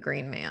 with the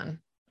Green Man.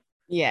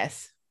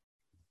 Yes.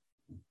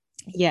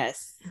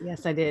 Yes,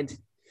 I did.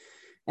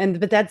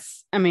 But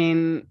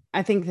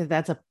I think that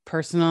that's a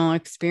personal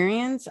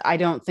experience. I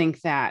don't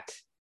think that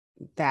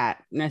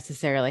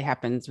necessarily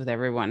happens with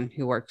everyone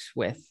who works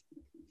with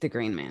the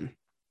Green Man.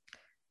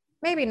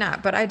 Maybe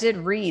not, but I did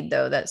read,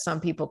 though, that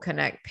some people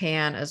connect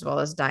Pan as well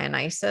as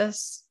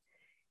Dionysus.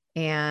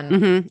 And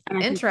And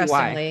I can see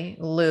why. interestingly,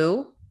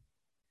 Lugh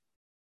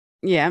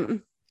Yeah.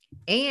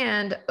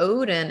 and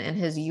Odin in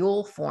his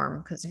Yule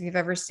form. Because if you've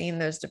ever seen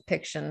those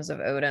depictions of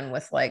Odin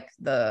with like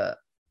the,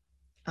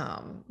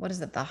 what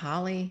is it, the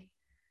holly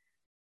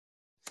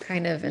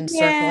kind of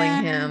encircling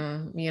Yeah.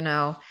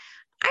 him,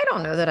 I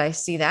don't know that I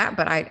see that,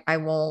 but I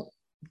won't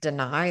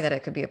deny that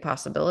it could be a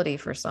possibility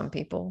for some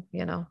people.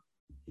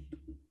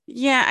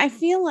 Yeah, I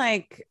feel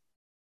like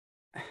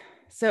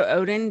so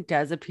Odin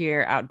does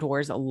appear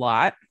outdoors a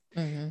lot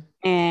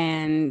Mm-hmm.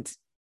 and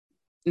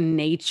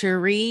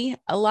nature-y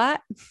a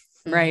lot,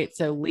 right? Mm-hmm.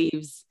 So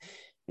leaves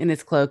in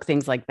his cloak,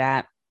 things like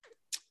that.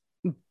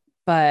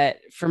 But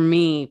for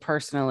me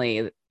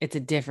personally, it's a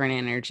different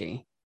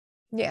energy.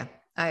 Yeah,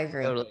 I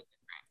agree. Totally.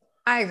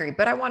 I agree,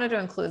 but I wanted to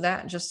include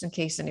that just in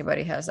case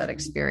anybody has that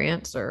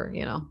experience.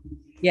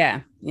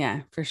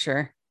 Yeah, for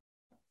sure.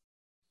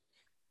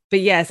 But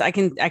yes, I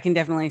can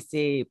definitely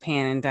see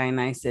Pan and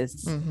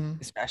Dionysus, Mm-hmm.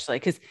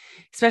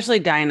 especially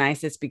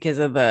Dionysus because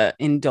of the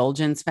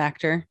indulgence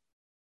factor.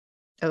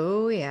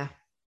 Oh, yeah.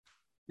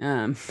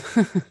 Um,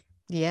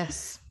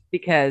 Yes.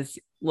 because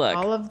look,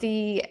 All of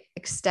the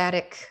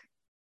ecstatic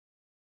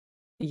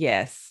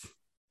yes,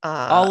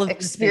 all of the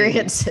things.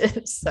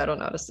 experiences. I don't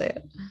know how to say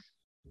it.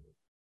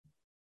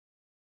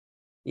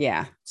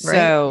 Yeah. Right?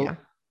 So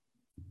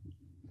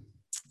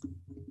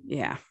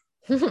Yeah.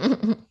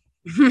 yeah.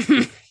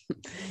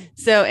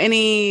 So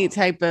any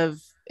type of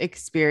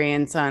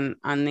experience on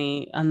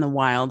the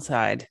wild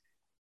side,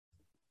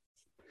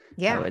 I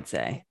Yeah. would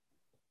say.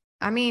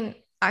 I mean,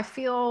 I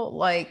feel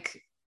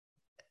like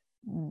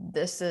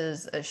this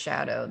is a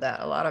shadow that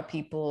a lot of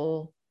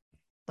people,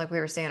 like we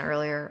were saying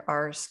earlier,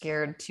 are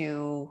scared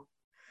to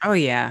Oh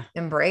yeah.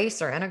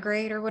 embrace or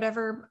integrate or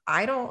whatever.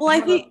 I don't Well, I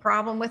have a think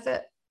problem with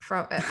it.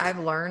 I've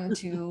learned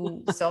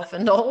to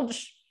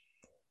self-indulge,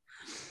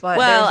 but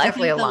well, there's I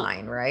definitely think a the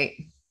line, right?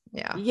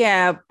 Yeah.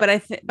 yeah, but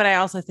I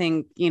also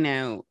think,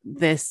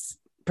 this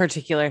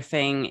particular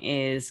thing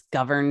is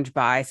governed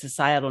by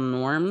societal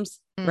norms,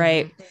 Mm-hmm.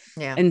 right?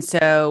 Yeah. And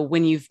so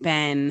when you've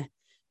been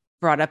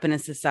brought up in a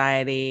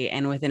society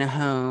and within a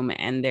home,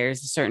 and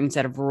there's a certain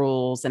set of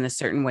rules and a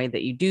certain way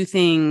that you do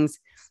things,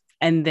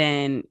 and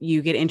then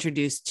you get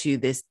introduced to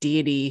this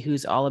deity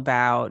who's all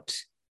about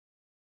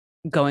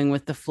going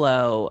with the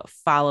flow,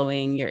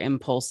 following your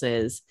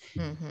impulses,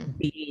 Mm-hmm.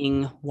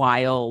 being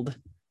wild.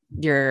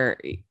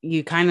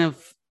 You kind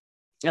of,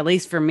 at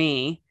least for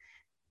me,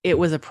 it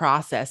was a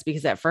process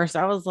because at first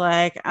I was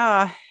like,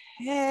 oh,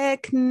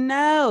 heck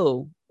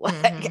no. Like,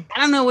 Mm-hmm.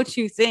 I don't know what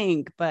you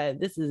think, but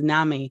this is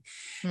not me.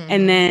 And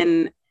Mm-hmm.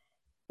 then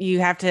you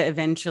have to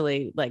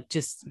eventually like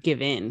just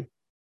give in.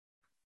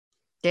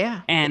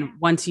 Yeah. And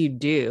once you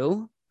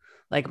do,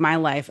 like my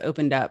life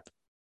opened up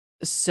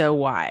so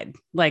wide.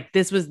 Like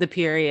this was the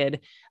period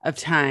of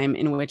time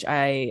in which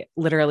I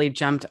literally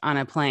jumped on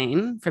a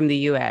plane from the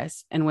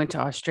US and went to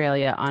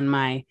Australia on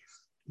my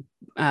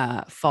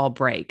fall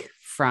break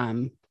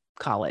from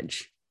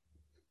college.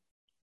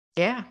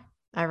 Yeah.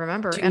 I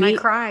remember. To And I meet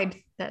cried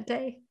that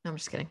day. No, I'm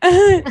just kidding.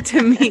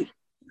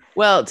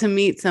 to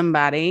meet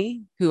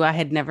somebody who I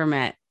had never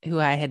met, who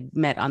I had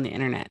met on the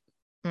internet.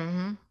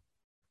 Mm-hmm.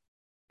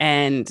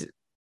 And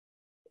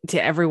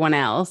to everyone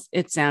else,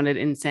 it sounded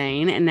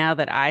insane. And now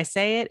that I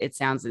say it, it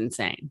sounds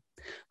insane.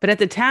 But at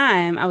the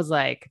time, I was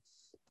like,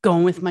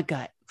 going with my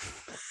gut.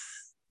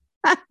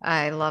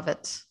 I love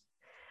it.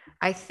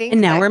 I And think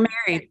now that, we're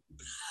married.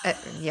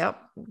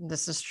 yep,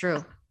 this is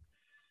true.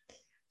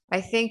 I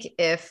think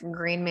if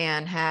Green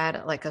Man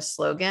had like a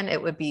slogan,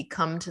 it would be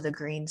 "Come to the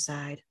green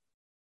side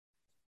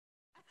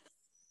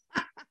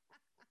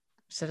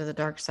instead of the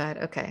dark side."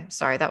 Okay,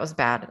 sorry, that was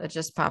bad. It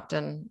just popped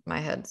in my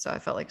head, so I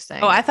felt like Oh,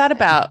 saying I it. thought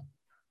about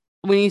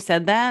when you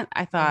said that,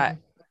 I thought Mhm.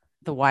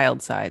 the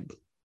wild side,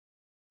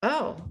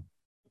 Oh,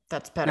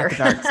 that's not better. the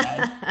dark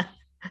side.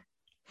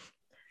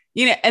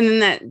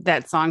 And then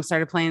that song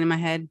started playing in my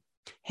head.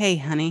 Hey,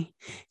 honey,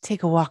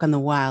 take a walk on the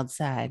wild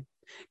side.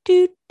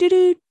 Do do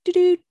do do do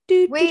do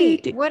do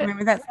Wait, do. what?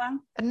 Remember that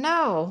song?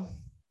 No.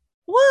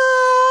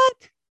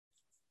 What?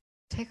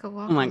 Take a Oh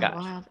walk my on the gosh.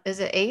 wild. Is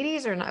it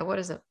 80s or not? What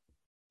is it?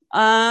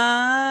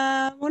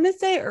 I want to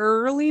say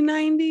early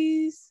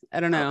 90s. I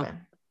don't know. Okay.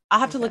 I'll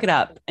have to Okay. look it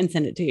up and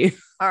send it to you.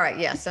 All right.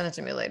 Yeah. Send it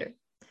to me later.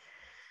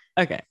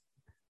 Okay.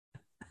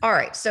 All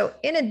right. So,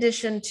 in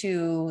addition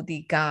to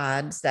the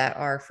gods that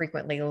are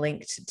frequently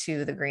linked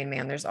to the Green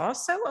Man, there's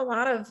also a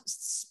lot of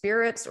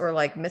spirits or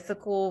like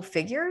mythical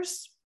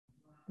figures,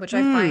 which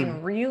I Hmm.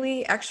 find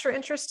really extra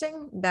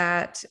interesting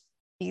that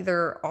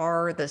either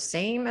are the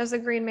same as the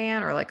Green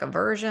Man or like a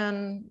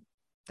version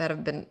that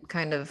have been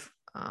kind of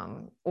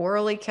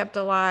orally kept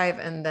alive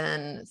and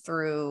then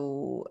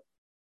through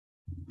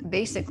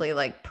basically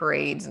like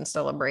parades and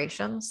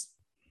celebrations.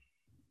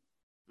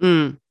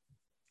 Hmm.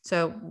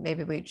 So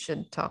maybe we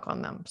should talk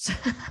on them.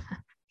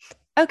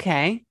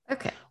 Okay.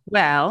 Okay.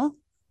 Well,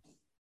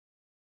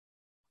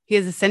 he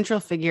is a central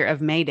figure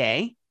of May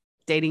Day,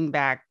 dating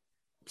back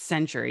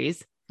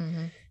centuries.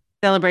 Mhm.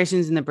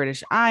 Celebrations in the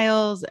British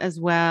Isles, as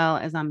well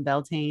as on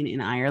Beltane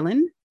in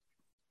Ireland.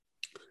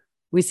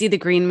 We see the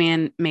Green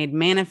Man made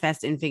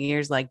manifest in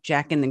figures like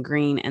Jack in the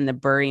Green and the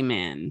Bury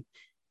Man,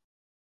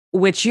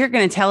 which you're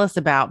going to tell us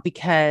about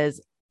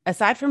because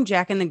aside from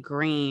Jack in the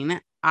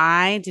Green,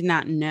 I did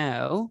not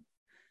know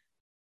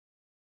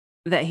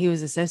that he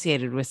was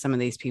associated with some of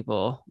these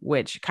people,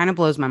 which kind of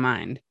blows my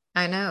mind.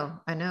 I know,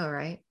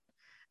 right?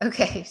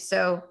 Okay,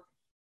 so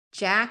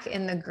Jack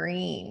in the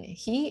Green,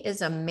 he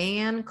is a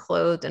man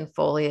clothed in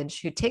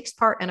foliage who takes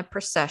part in a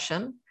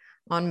procession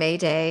on May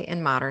Day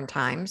in modern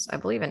times. I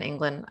believe in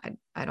England.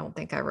 I don't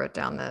think I wrote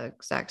down the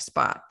exact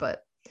spot,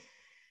 but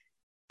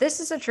this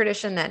is a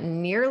tradition that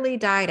nearly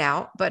died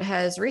out, but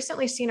has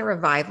recently seen a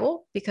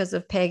revival because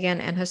of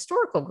pagan and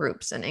historical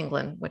groups in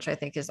England, which I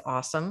think is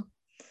awesome.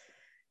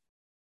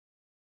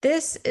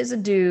 This is a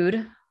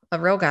dude, a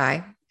real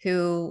guy,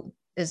 who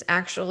is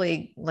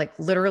actually like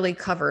literally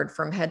covered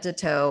from head to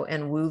toe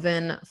in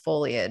woven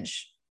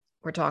foliage.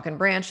 We're talking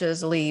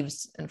branches,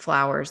 leaves, and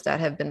flowers that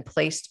have been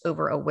placed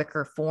over a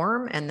wicker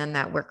form. And then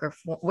that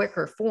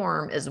wicker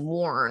form is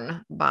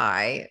worn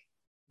by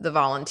the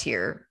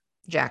volunteer,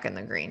 Jack in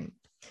the Green.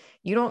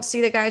 You don't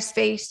see the guy's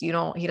face. He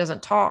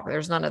doesn't talk.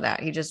 There's none of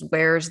that. He just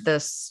wears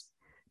this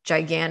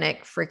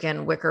gigantic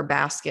freaking wicker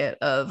basket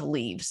of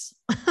leaves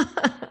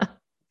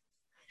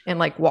and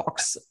like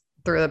walks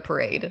through the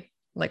parade,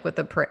 like with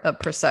a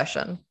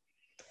procession.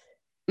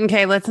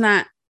 Okay, let's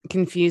not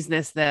confuse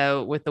this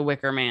though with the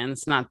Wicker Man.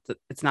 It's not Oh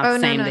no,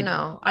 saying no, they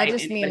no. I light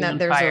just mean anybody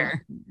that on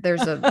fire.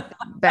 there's a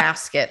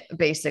basket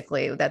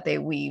basically that they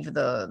weave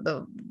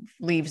the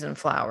leaves and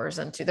flowers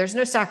into. There's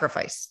no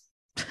sacrifice.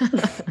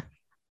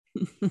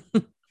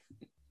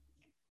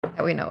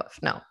 That we know of.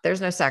 No,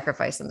 there's no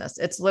sacrifice in this.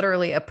 It's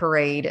literally a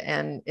parade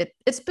and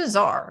it's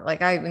bizarre.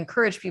 Like I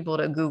encourage people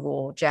to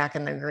Google Jack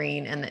in the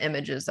Green and the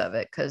images of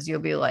it because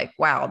you'll be like,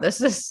 wow, this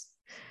is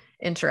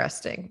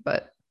interesting.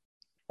 But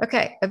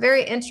okay, a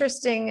very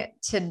interesting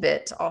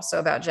tidbit also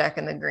about Jack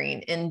in the Green.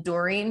 In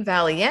Doreen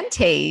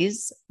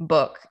Valiente's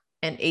book,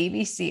 An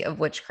ABC of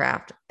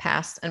Witchcraft,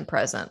 Past and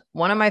Present,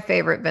 one of my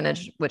favorite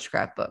vintage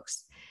witchcraft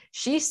books,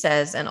 she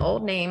says an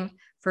old name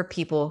for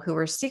people who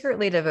were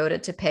secretly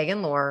devoted to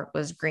pagan lore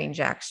was Green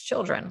Jack's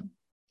children.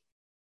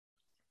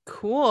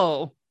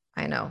 Cool.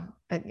 I know.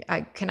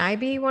 Can I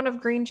be one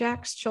of Green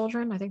Jack's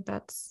children? I think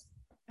that's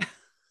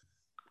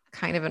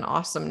kind of an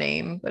awesome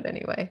name, but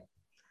anyway.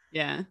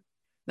 Yeah.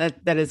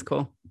 That is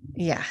cool.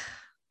 Yeah.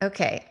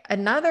 Okay.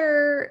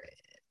 Another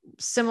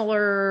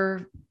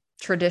similar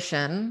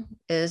tradition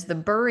is the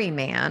Bury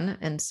Man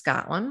in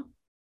Scotland.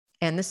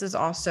 And this is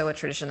also a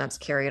tradition that's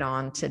carried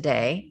on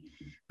today.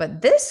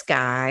 But this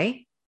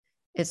guy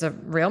is a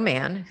real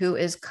man who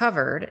is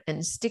covered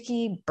in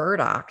sticky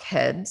burdock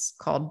heads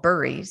called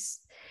buries.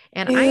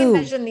 And I Ew.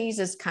 envision these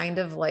as kind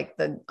of like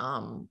the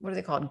what are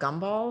they called?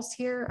 Gumballs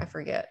here? I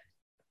forget.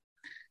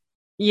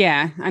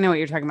 Yeah, I know what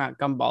you're talking about.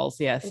 Gumballs,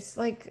 yes. It's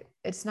like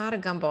it's not a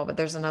gumball, but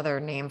there's another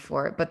name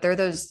for it. But they're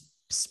those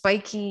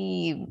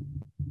spiky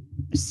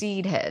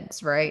seed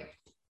heads, right?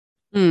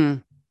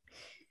 Mm.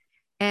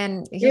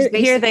 And he's Here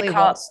they basically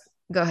call.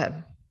 go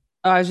ahead.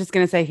 Oh, I was just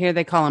gonna say here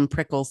they call them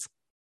prickles.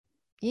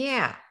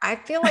 Yeah, I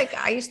feel like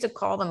I used to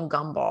call them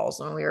gumballs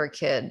when we were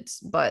kids,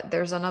 but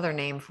there's another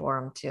name for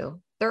them too.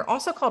 They're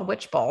also called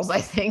witch balls,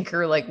 I think,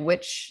 or like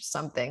witch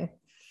something.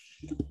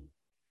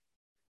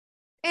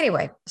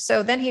 Anyway,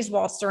 so then he's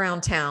waltzed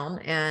around town,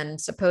 and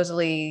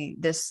supposedly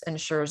this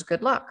ensures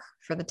good luck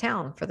for the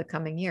town for the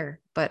coming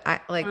year. But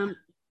I like,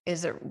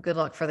 is it good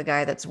luck for the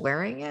guy that's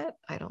wearing it?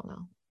 I don't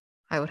know.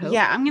 I would hope.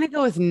 Yeah, I'm gonna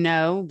go with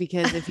no,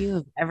 because if you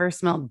have ever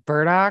smelled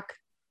burdock,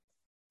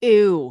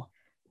 ew.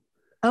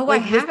 Oh, I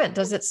Like this. haven't.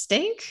 Does it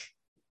stink?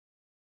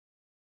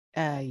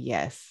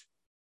 Yes.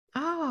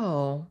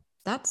 Oh,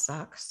 that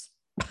sucks.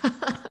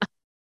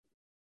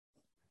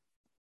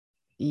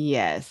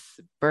 Yes.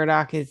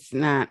 Burdock is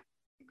not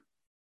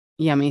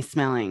yummy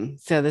smelling.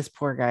 So this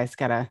poor guy's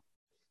gotta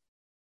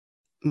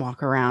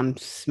walk around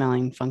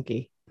smelling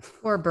funky.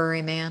 Poor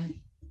Bury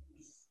man.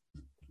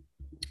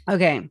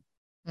 Okay.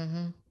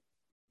 Mm-hmm.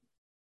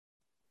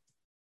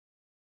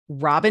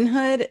 Robin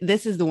Hood.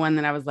 This is the one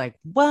that I was like,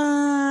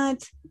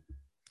 what?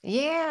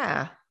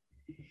 Yeah.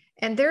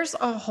 And there's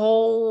a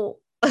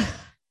whole,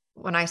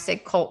 when I say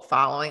cult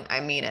following, I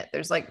mean it.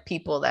 There's like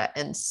people that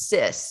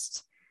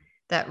insist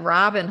that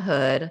Robin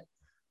Hood,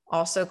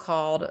 also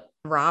called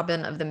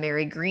Robin of the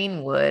Merry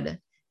Greenwood,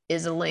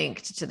 is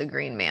linked to the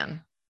Green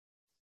Man.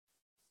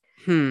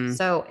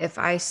 So if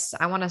I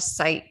want to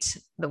cite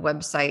the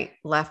website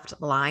Left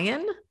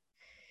Lion,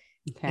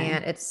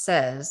 and it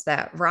says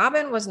that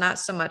Robin was not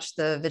so much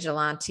the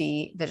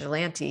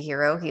vigilante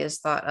hero he is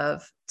thought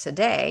of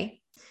today,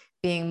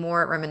 being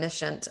more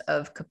reminiscent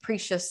of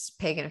capricious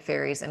pagan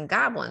fairies and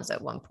goblins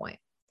at one point.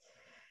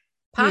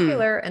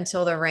 Popular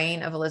until the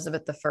reign of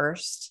Elizabeth I,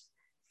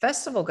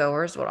 festival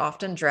goers would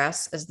often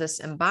dress as this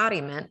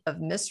embodiment of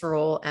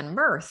misrule and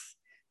mirth,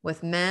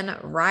 with men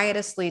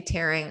riotously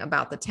tearing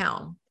about the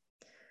town.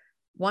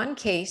 One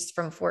case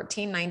from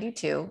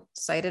 1492,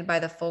 cited by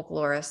the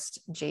folklorist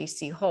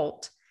J.C.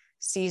 Holt,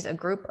 sees a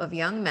group of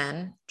young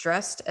men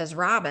dressed as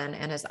Robin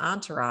and his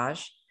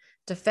entourage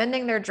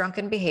defending their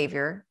drunken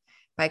behavior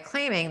by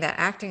claiming that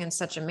acting in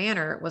such a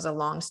manner was a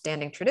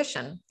long-standing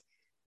tradition,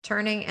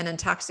 turning an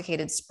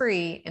intoxicated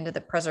spree into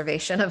the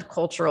preservation of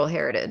cultural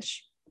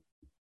heritage.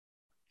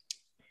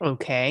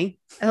 Okay.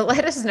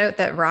 Let us note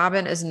that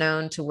Robin is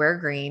known to wear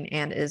green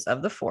and is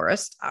of the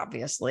forest,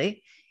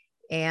 obviously.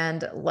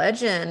 And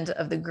legend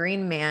of the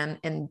Green Man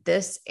in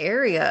this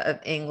area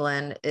of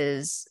England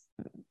is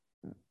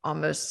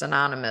almost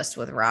synonymous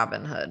with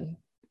Robin Hood.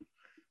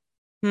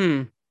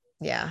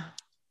 Yeah.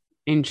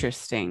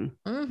 Interesting.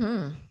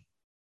 Mm-hmm.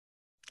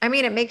 I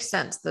mean, it makes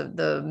sense.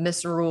 The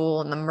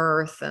misrule and the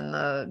mirth and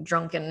the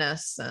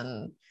drunkenness.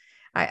 And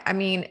I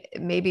mean,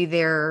 maybe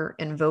they're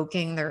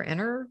invoking their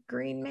inner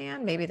Green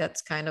Man. Maybe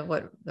that's kind of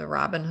what the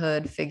Robin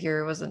Hood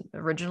figure was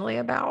originally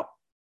about.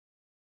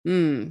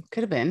 Could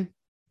have been.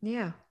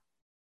 Yeah.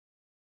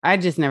 I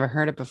just never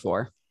heard it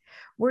before.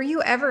 Were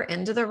you ever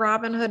into the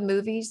Robin Hood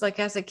movies? Like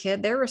as a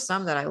kid, there were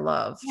some that I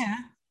loved. Yeah.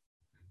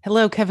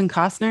 Hello, Kevin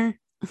Costner.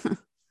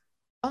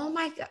 Oh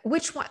my God.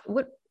 Which one?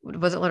 What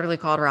was it literally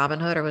called, Robin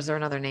Hood, or was there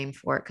another name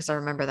for it? Because I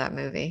remember that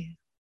movie.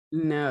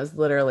 No, it's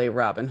literally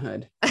Robin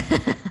Hood.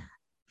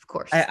 Of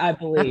course. I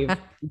believe. I'm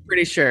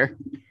pretty sure.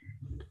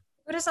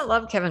 Who doesn't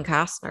love Kevin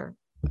Costner?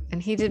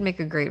 And he did make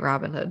a great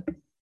Robin Hood.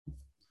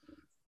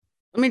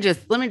 Let me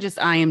just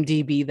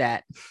IMDb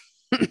that.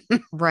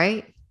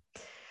 Right?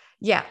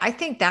 Yeah, I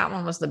think that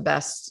one was the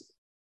best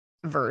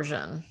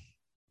version,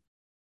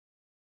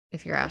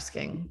 if you're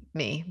asking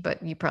me,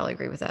 but you probably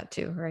agree with that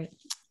too, right?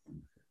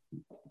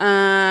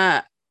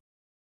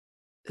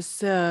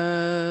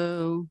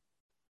 So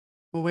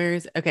where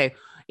is okay?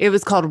 It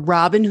was called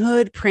Robin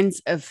Hood,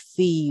 Prince of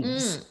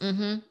Thieves.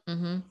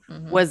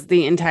 Was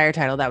the entire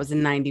title. That was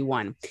in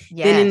 91.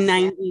 Yes. Then in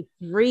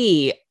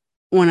 93,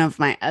 one of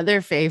my other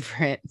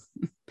favorite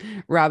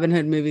Robin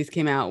Hood movies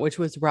came out, which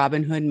was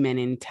Robin Hood Men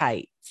in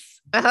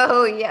Tights.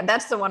 Oh yeah,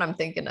 that's the one I'm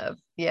thinking of.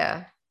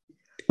 Yeah.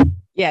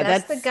 Yeah,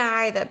 that's the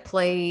guy that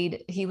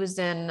played, he was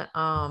in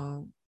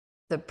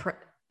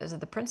is it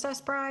The Princess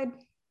Bride?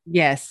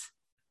 Yes.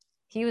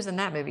 He was in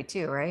that movie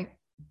too, right?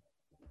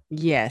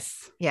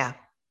 Yes. Yeah.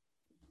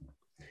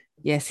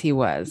 Yes, he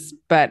was.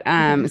 But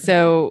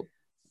so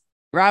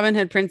Robin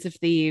Hood, Prince of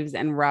Thieves,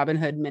 and Robin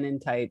Hood Men in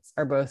Tights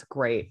are both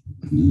great.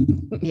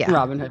 Yeah.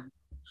 Robin Hood.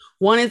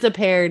 One is a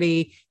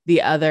parody,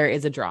 the other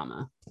is a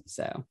drama.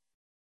 So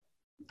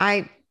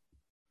I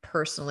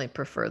personally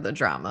prefer the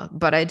drama,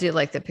 but I do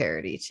like the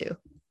parody too.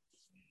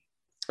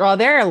 Well,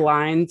 there are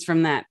lines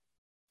from Men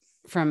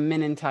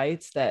in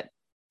Tights that,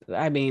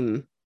 I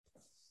mean,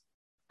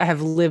 I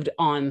have lived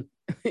on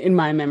in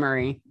my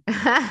memory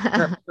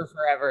for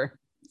forever.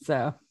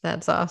 So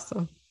that's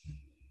awesome.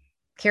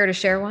 Care to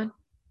share one?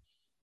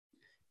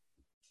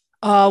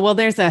 Oh, well,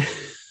 there's a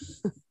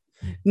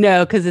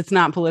no, because it's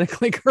not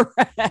politically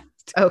correct.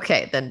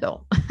 Okay, then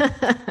don't.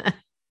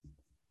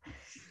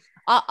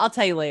 I'll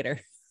tell you later.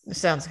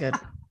 Sounds good.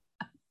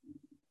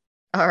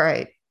 All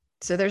right.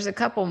 So there's a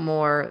couple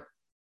more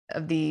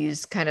of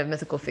these kind of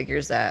mythical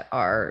figures that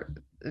are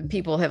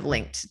people have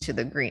linked to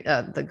the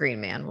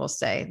Green Man, we'll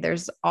say.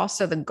 There's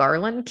also the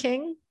Garland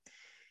King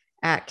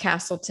at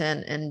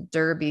Castleton in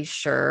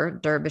Derbyshire,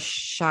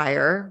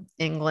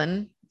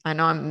 England. I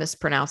know I'm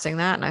mispronouncing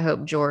that, and I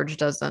hope George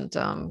doesn't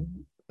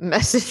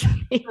message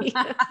me.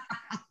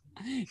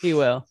 He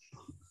will.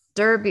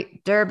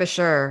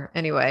 Derbyshire.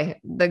 Anyway,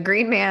 the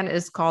Green Man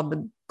is called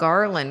the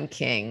Garland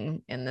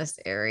King in this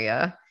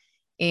area.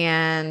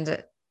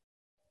 And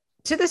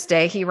to this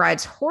day, he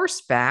rides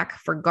horseback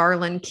for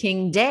Garland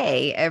King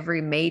Day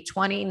every May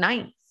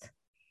 29th.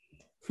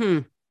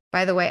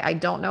 By the way, I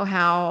don't know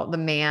how the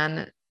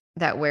man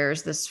that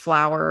wears this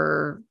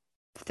flower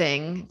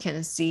thing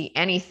can see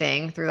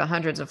anything through the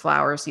hundreds of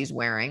flowers he's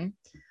wearing.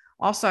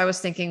 Also, I was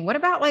thinking, what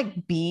about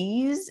like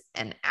bees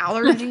and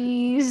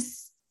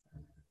allergies?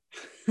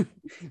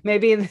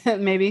 Maybe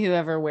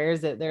whoever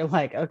wears it, they're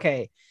like,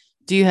 okay,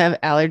 do you have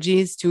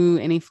allergies to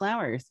any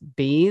flowers?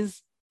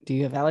 Bees? Do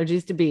you have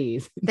allergies to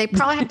bees? They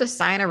probably have to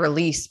sign a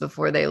release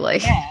before they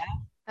like.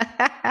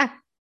 Yeah.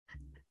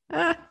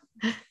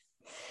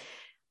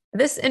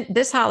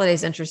 This holiday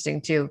is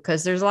interesting too,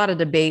 because there's a lot of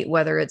debate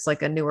whether it's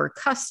like a newer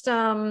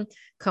custom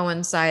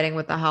coinciding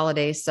with the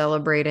holiday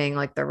celebrating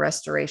like the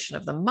restoration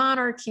of the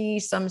monarchy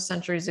some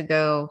centuries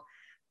ago,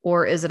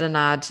 or is it a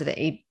nod to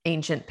the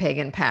ancient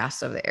pagan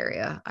past of the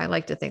area? I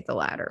like to think the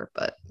latter,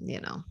 but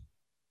you know.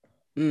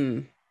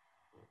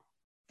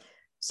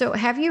 So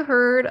have you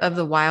heard of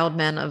the Wild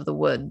Men of the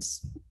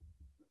Woods?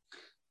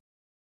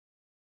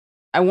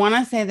 I want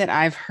to say that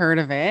I've heard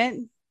of it.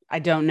 I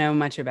don't know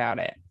much about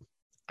it.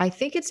 I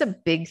think it's a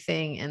big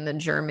thing in the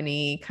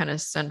Germany, kind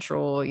of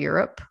Central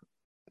Europe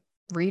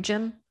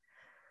region.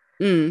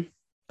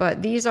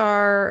 But these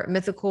are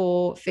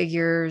mythical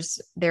figures.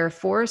 They're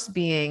forest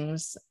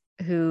beings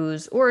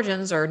whose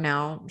origins are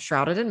now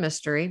shrouded in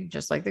mystery,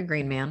 just like the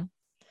Green Man.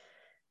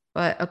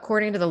 But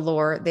according to the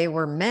lore, they're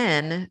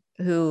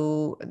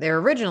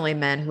originally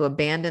men who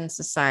abandoned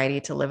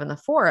society to live in the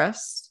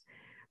forest,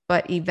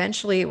 but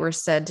eventually were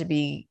said to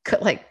be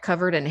like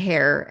covered in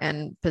hair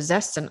and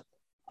possessed an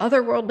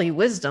otherworldly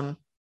wisdom.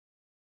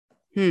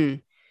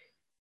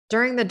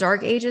 During the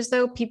Dark Ages,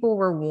 though, people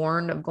were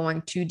warned of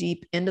going too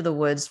deep into the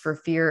woods for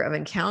fear of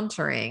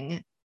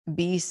encountering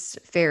beasts,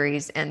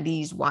 fairies, and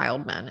these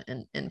wild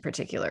men in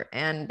particular.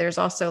 And there's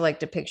also like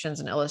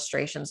depictions and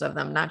illustrations of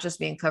them not just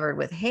being covered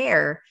with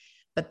hair,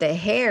 but the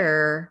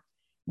hair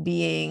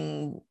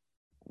being,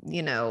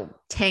 you know,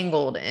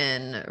 tangled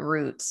in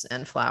roots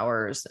and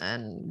flowers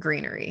and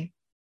greenery.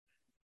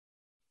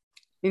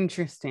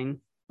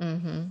 Interesting.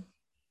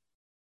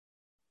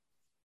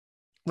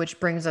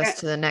 Which brings us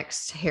to the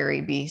next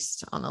hairy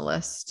beast on the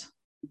list.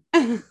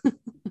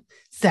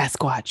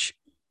 Sasquatch.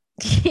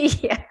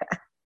 Yeah.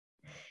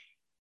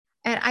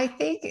 And I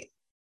think,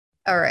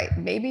 all right,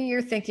 maybe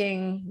you're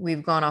thinking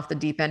we've gone off the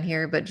deep end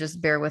here, but just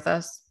bear with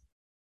us.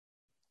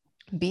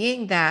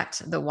 Being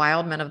that the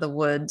wild men of the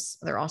woods,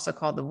 they're also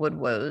called the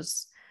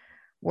woodwoes,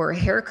 were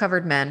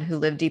hair-covered men who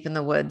lived deep in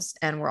the woods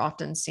and were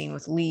often seen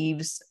with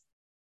leaves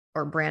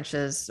or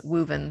branches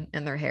woven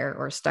in their hair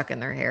or stuck in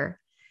their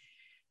hair.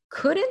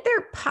 Couldn't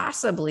there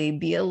possibly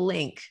be a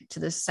link to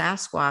the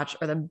Sasquatch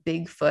or the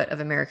Bigfoot of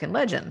American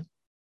legend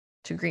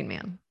to Green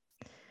Man?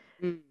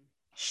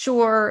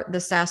 Sure, the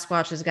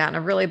Sasquatch has gotten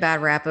a really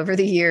bad rap over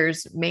the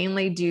years,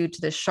 mainly due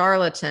to the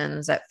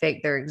charlatans that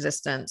faked their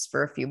existence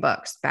for a few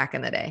bucks back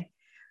in the day.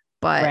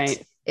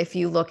 But if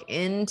you look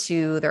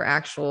into their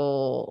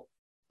actual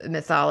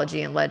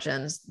mythology and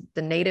legends,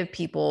 the native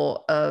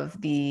people of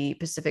the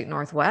Pacific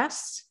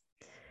Northwest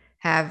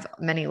have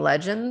many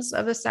legends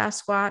of the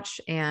Sasquatch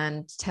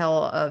and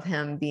tell of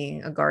him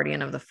being a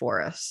guardian of the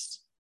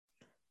forest,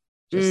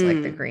 just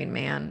like the Green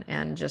Man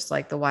and just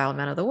like the wild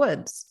men of the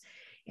woods.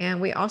 And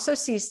we also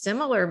see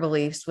similar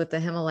beliefs with the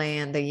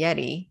Himalayan, the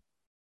Yeti,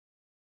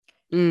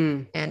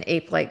 an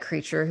ape-like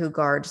creature who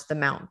guards the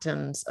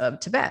mountains of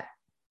Tibet.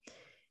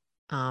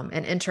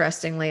 And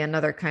interestingly,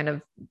 another kind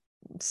of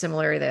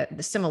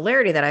the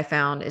similarity that I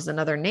found is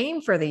another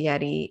name for the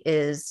Yeti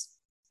is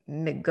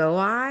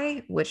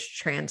Migoi, which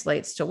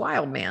translates to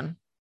wild man.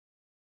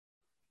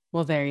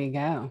 Well, there you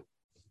go.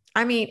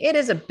 I mean, it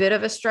is a bit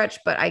of a stretch,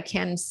 but I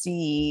can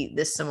see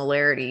the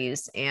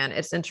similarities, and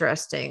it's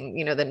interesting,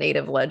 you know, the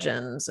native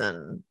legends,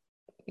 and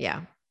yeah,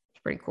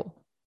 it's pretty cool.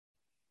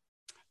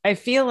 I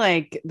feel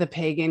like the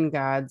pagan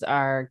gods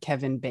are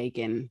Kevin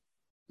Bacon.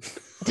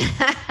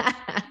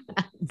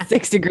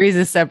 6 degrees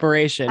of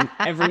separation.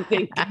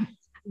 Everything can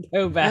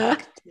go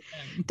back.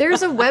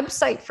 There's a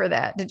website for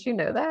that. Did you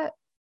know that?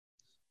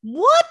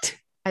 What?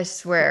 I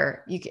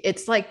swear.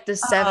 It's like the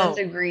 7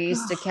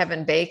 degrees to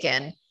Kevin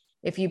Bacon.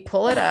 If you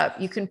pull it up,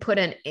 you can put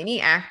in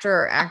any actor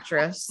or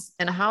actress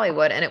in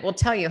Hollywood, and it will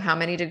tell you how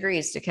many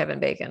degrees to Kevin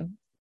Bacon.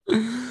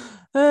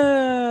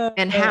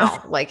 And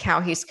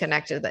how he's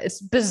connected. It's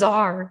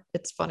bizarre.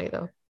 It's funny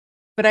though.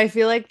 But I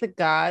feel like the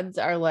gods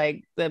are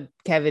like the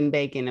Kevin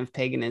Bacon of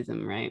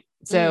paganism, right?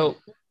 So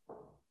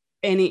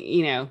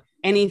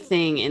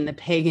anything in the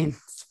pagan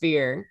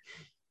sphere,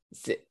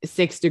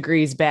 6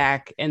 degrees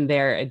back, and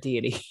they're a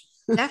deity.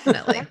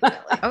 Definitely.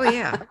 Oh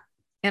yeah.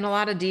 And a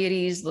lot of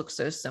deities look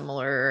so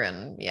similar.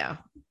 And yeah.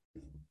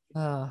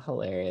 Oh,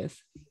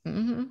 hilarious.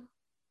 Mm-hmm.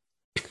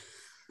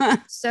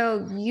 So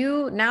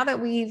now that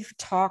we've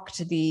talked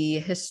the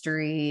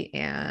history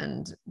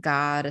and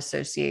God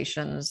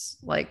associations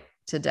like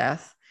to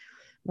death,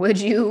 would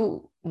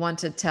you want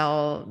to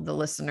tell the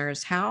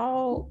listeners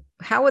how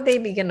would they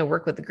begin to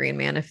work with the Green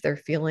Man if they're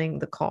feeling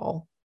the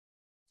call?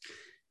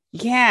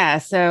 Yeah,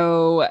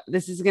 so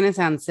this is going to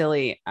sound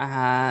silly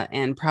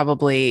and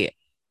probably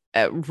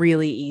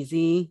really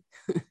easy,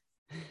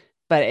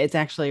 but it's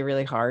actually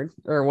really hard,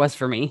 or was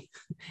for me.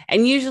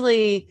 And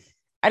usually,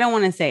 I don't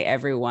want to say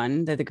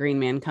everyone that the Green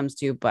Man comes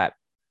to, but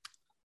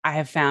I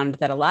have found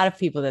that a lot of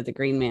people that the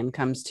Green Man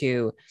comes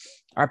to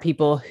are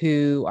people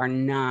who are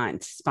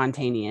not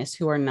spontaneous,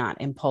 who are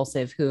not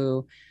impulsive,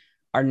 who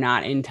are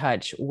not in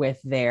touch with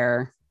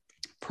their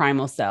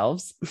primal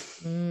selves.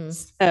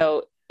 Mm.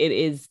 So it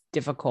is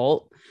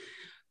difficult,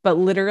 but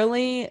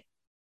literally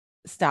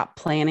stop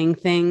planning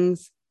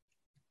things,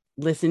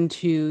 listen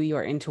to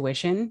your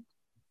intuition,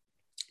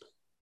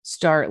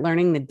 start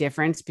learning the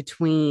difference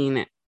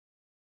between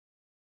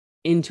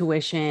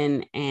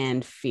intuition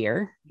and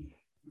fear,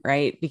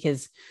 right?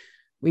 Because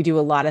we do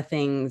a lot of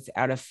things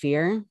out of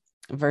fear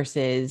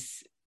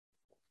versus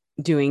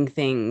doing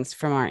things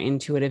from our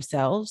intuitive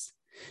selves.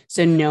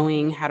 So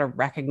knowing how to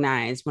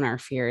recognize when our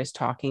fear is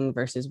talking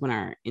versus when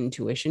our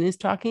intuition is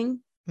talking.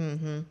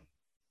 Mm-hmm.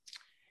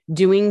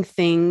 Doing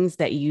things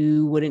that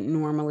you wouldn't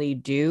normally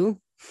do,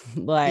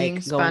 Being like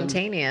going,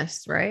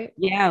 spontaneous, right?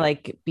 yeah,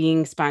 like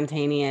being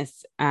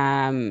spontaneous.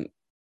 Another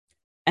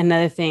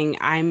thing,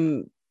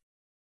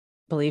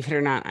 believe it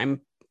or not,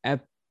 I'm a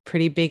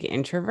pretty big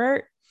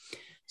introvert.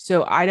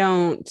 So I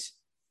don't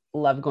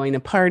love going to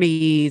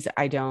parties.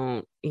 I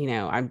don't,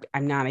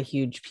 I'm not a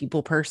huge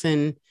people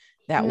person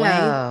that way.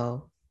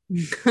 No.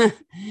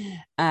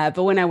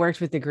 But when I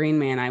worked with the Green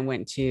Man, I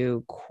went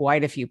to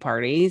quite a few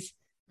parties.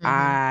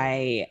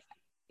 Mm-hmm.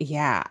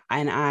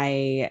 And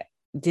I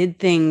did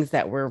things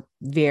that were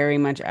very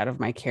much out of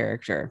my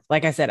character.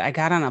 Like I said, I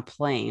got on a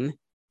plane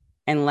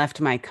and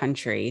left my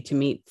country to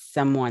meet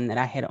someone that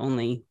I had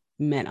only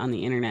met on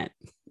the internet.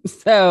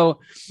 So,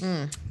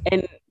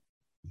 and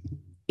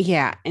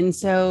yeah. And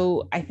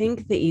so I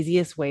think the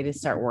easiest way to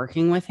start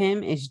working with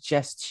him is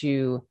just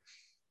to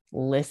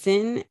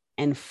listen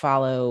and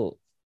follow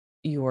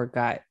your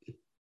gut.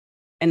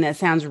 And that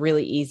sounds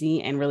really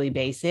easy and really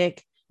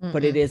basic,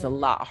 but it Mm-mm. is a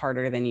lot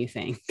harder than you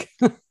think.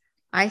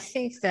 I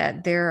think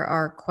that there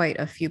are quite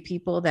a few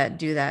people that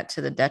do that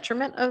to the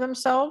detriment of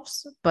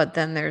themselves, but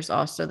then there's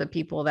also the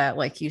people that,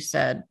 like you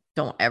said,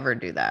 don't ever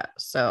do that.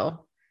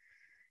 So,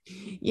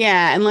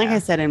 Yeah. And like I yeah,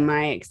 said, in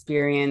my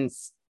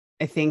experience,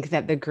 I think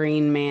that the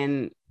Green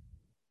Man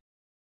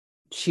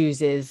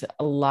chooses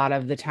a lot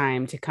of the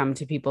time to come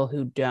to people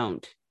who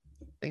don't,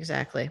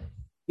 exactly.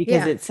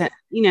 because Yeah, it's,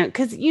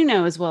 because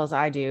as well as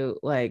I do,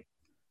 like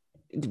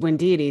when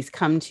deities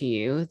come to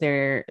you,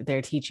 they're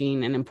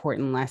teaching an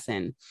important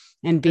lesson.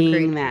 And agreed.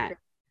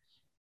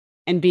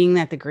 being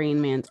that the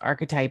Green Man's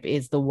archetype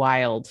is the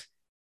wild,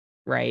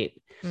 right?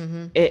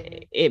 Mm-hmm.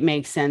 It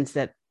makes sense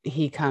that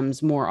he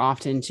comes more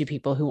often to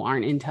people who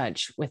aren't in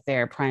touch with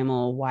their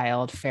primal,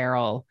 wild,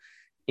 feral,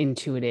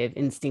 intuitive,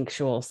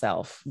 instinctual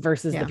self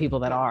versus the Yeah. people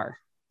that are.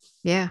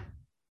 Yeah.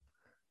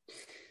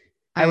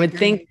 I I would agree.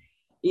 think,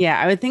 yeah,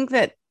 I would think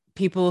that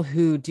people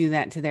who do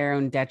that to their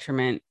own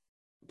detriment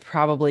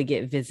probably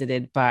get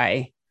visited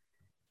by,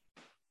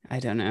 I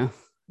don't know,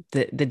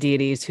 the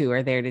deities who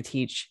are there to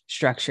teach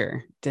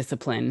structure,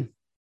 discipline,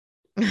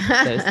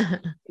 those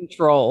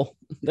control,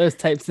 those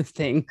types of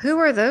things. Who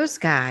are those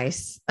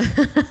guys?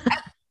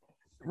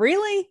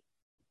 Really?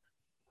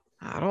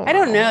 I don't I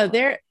don't know.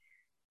 know.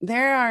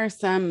 There are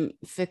some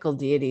fickle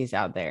deities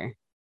out there.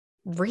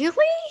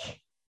 Really?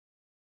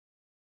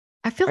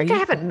 I feel Are like I you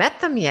haven't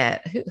met them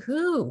yet.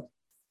 Who?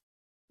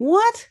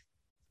 what?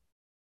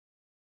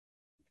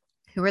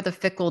 Who are the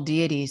fickle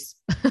deities?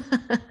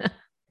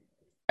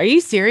 Are you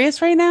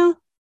serious right now?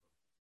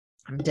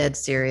 I'm dead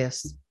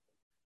serious.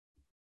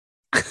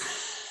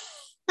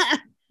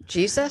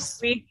 Jesus?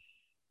 we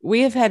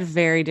we have had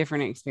very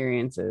different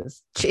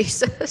experiences.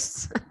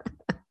 Jesus.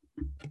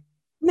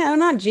 No,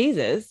 not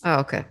Jesus. Oh,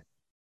 okay.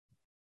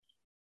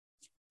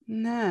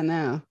 No,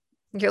 no.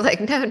 You're like,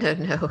 no, no,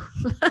 no.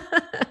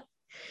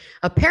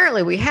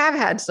 Apparently, we have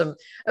had some.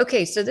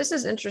 Okay, so this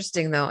is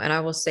interesting, though. And I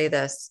will say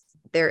this,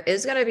 there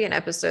is going to be an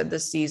episode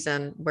this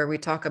season where we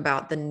talk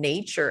about the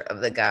nature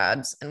of the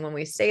gods. And when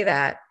we say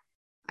that,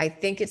 I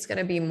think it's going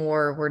to be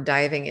more, we're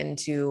diving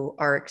into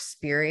our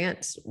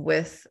experience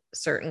with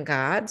certain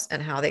gods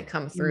and how they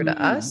come through to Mm,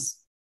 us.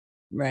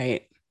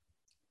 right.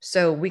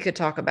 So we could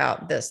talk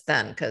about this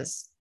then,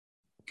 because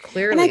And I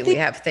clearly we think,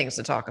 have things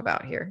to talk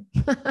about here.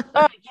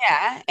 oh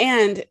yeah,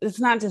 and it's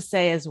not to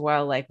say as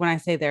well, like when I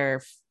say there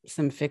are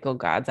some fickle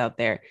gods out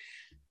there,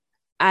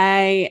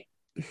 I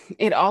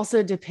it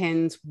also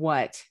depends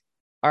what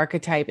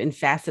archetype and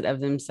facet of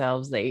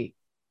themselves they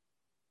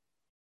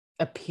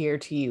appear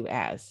to you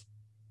as.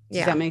 Does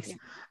Yeah. that make sense?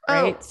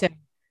 Oh, Right. So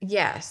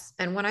yes.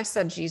 And when I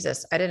said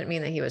Jesus, I didn't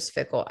mean that he was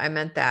fickle. I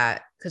meant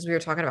that because we were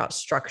talking about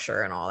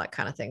structure and all that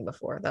kind of thing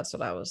before. That's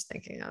what I was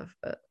thinking of.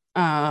 But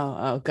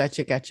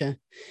Gotcha.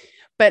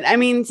 But I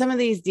mean, some of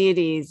these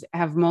deities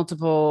have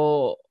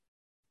multiple,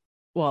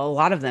 well, a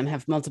lot of them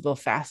have multiple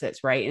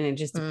facets, right? And it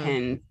just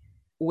depends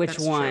which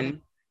one true.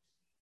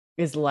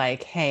 is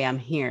like, hey, I'm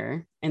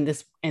here, and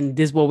this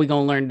is what we're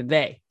gonna learn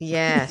today.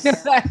 Yes. You know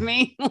what I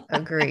mean?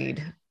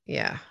 Agreed.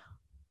 Yeah.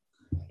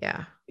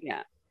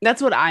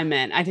 That's what I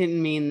meant. I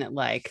didn't mean that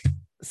like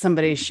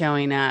somebody's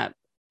showing up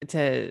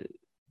to,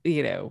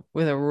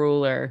 with a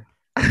ruler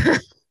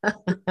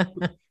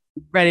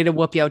ready to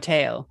whoop your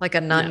tail. Like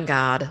a nun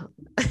god.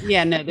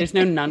 Yeah, no, there's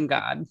no nun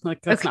god.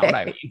 Like, that's not what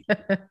I mean.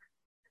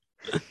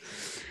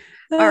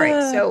 All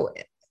right. So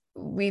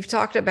we've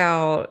talked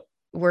about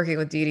working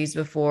with deities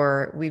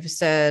before. We've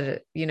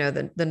said,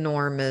 the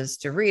norm is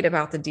to read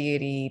about the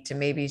deity, to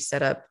maybe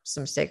set up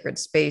some sacred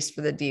space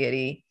for the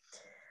deity,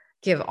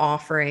 give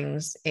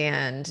offerings.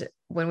 And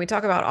when we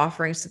talk about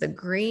offerings to the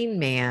green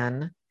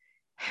man,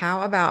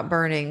 how about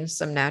burning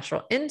some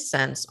natural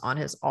incense on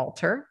his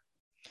altar?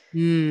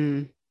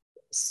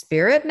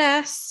 Spirit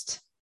Nest.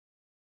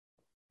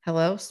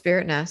 Hello,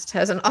 Spirit Nest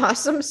has an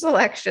awesome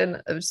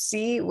selection of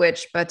sea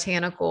witch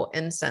botanical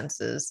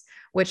incenses,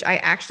 which I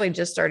actually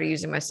just started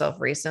using myself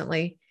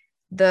recently.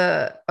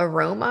 The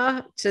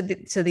aroma to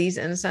these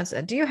incense.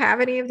 Do you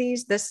have any of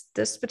these?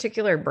 This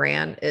particular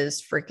brand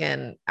is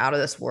freaking out of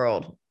this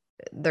world.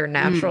 They're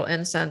natural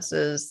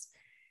incenses,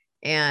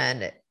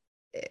 and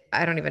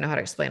I don't even know how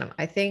to explain them.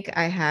 I think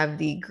I have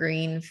the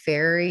green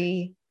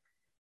fairy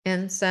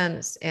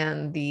incense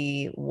and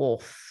the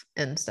wolf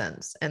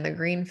incense, and the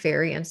green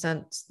fairy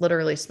incense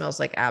literally smells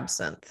like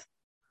absinthe.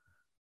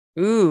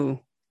 Ooh,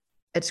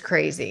 it's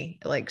crazy,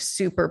 like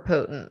super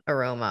potent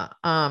aroma.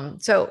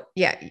 So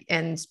yeah,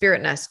 and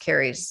Spirit Nest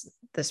carries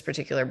this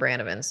particular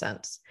brand of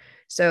incense.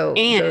 So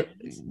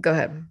go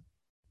ahead.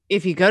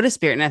 If you go to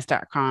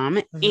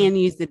spiritnest.com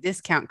and use the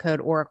discount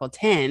code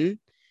Oracle10,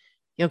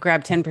 you'll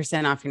grab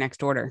 10% off your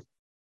next order.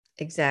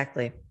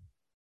 Exactly.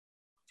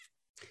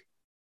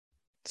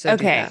 So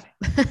okay.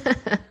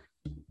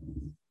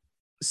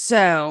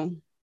 So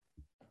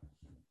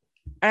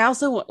I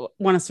also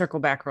want to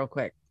circle back real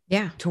quick.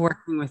 Yeah. To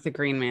working with the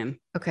green man.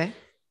 Okay.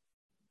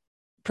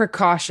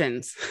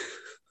 Precautions.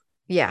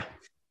 Yeah.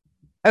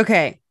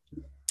 Okay.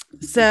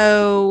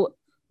 So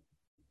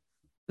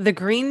the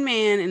green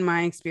man, in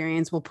my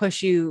experience, will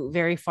push you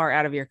very far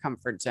out of your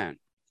comfort zone.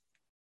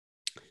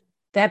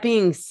 That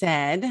being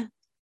said,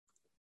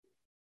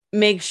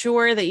 make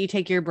sure that you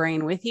take your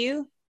brain with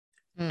you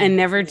and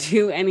never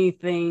do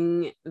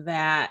anything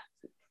that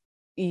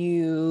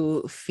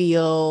you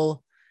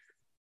feel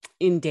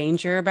in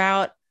danger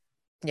about.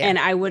 Yeah. And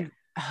I would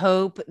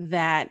hope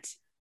that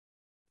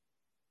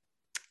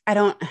I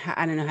don't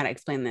know how to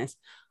explain this.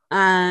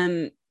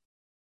 A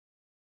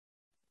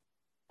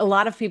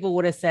lot of people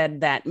would have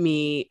said that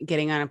me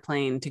getting on a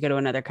plane to go to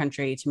another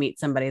country to meet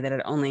somebody that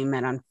I'd only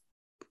met on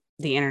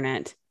the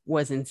internet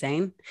was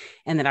insane,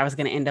 and that I was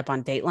going to end up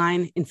on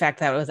Dateline. In fact,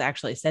 that was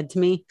actually said to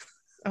me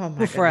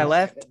before I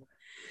left.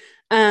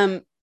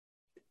 But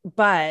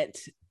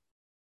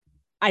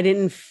I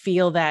didn't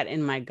feel that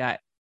in my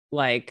gut.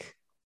 Like,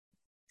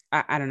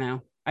 I don't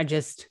know. I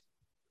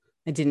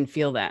didn't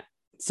feel that.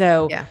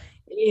 So yeah.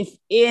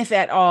 if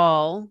at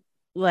all,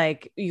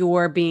 like,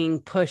 you're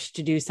being pushed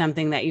to do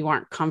something that you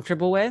aren't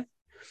comfortable with,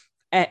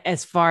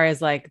 as far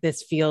as like,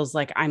 this feels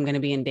like I'm going to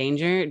be in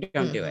danger,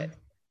 don't do it.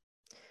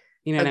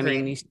 You know what I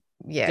mean? You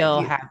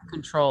still have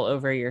control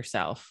over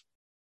yourself.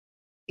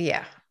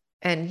 Yeah.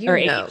 And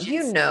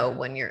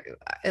when you're,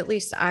 at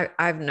least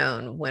I've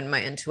known when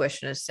my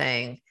intuition is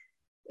saying,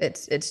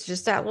 it's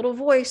just that little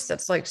voice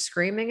that's like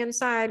screaming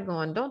inside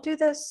going, don't do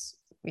this,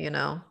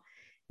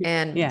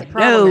 and the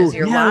problem is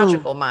your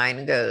logical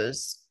mind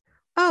goes,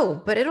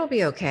 oh, but it'll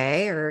be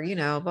okay. Or,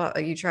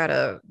 but you try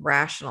to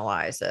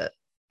rationalize it.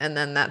 And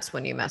then that's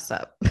when you mess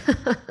up.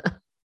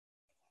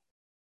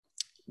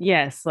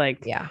 Yes.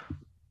 Like, yeah.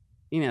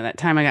 That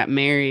time I got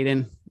married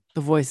and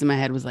the voice in my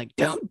head was like,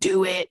 don't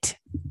do it.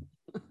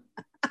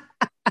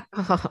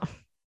 Oh.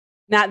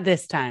 Not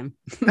this time.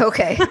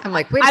 Okay. I'm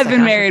like, wait, I've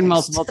been married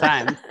multiple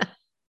times.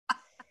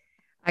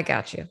 I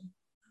got you.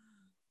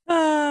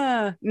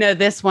 No,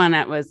 this one,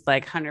 it was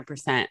like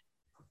 100%.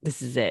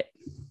 This is it.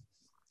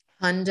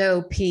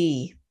 Hundo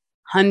P.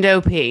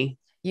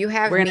 You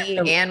have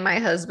me and my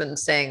husband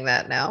saying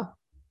that now.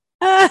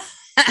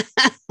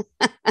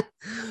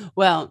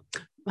 Well,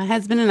 my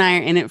husband and I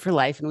are in it for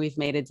life, and we've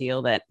made a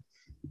deal that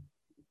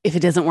if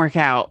it doesn't work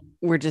out,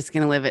 we're just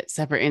going to live at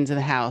separate ends of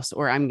the house,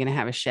 or I'm going to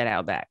have a shed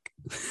out back.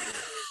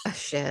 A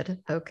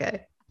shed.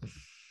 Okay.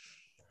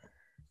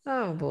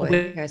 Oh boy,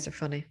 you guys are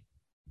funny.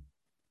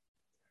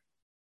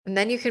 And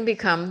then you can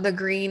become the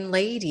green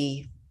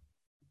lady.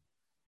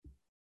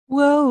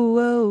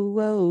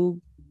 Whoa.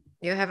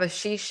 You have a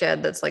she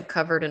shed that's like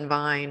covered in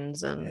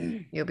vines,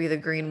 and you'll be the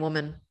green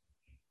woman.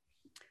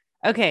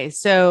 Okay.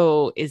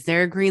 So is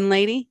there a green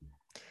lady?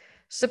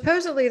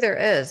 Supposedly there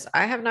is.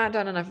 I have not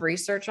done enough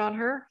research on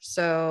her.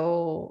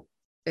 So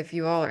if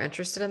you all are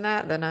interested in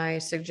that, then I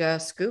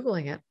suggest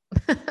Googling it.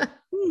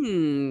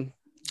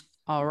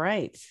 All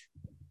right.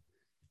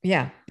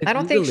 Yeah. I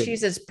don't think Googling.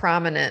 she's as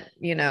prominent,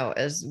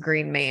 as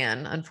Green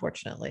Man,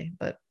 unfortunately,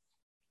 but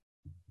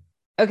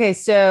Okay,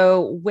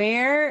 so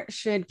where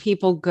should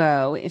people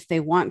go if they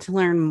want to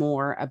learn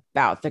more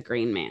about the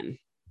Green Man?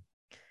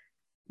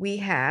 we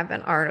have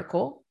an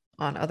article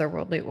on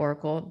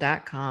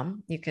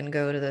otherworldlyoracle.com. You can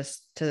go to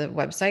the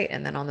website,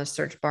 and then on the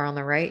search bar on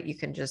the right, you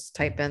can just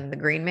type in the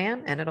Green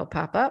Man and it'll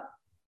pop up.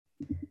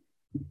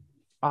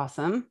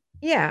 Awesome.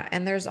 Yeah.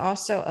 And there's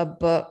also a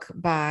book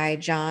by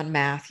John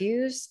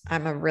Matthews.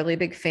 I'm a really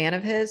big fan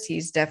of his.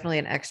 He's definitely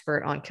an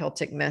expert on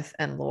Celtic myth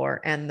and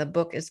lore. And the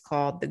book is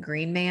called The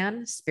Green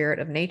Man, Spirit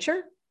of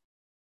Nature.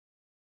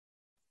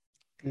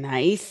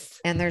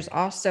 Nice. And there's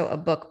also a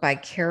book by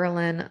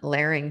Carolyn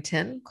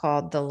Larrington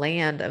called The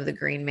Land of the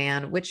Green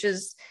Man,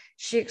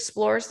 she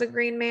explores the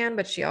Green Man,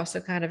 but she also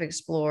kind of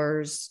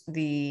explores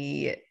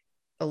the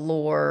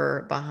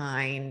lore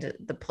behind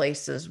the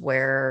places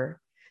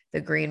where the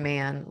Green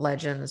Man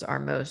legends are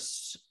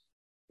most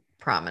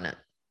prominent,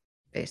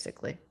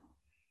 basically.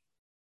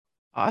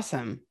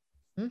 Awesome.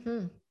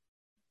 Mm-hmm.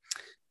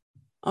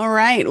 All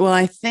right. Well,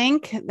 I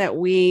think that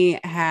we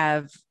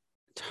have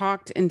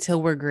talked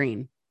until we're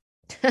green.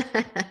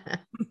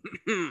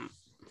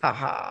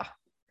 Haha.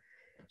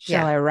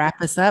 Shall I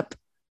wrap us up?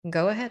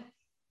 Go ahead.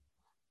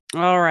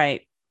 All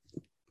right.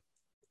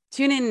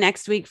 Tune in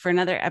next week for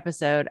another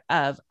episode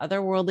of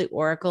Otherworldly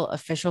Oracle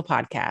official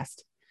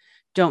podcast.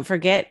 Don't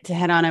forget to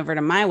head on over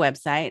to my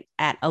website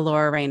at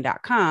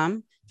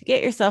alorarain.com to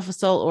get yourself a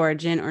soul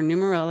origin or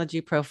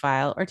numerology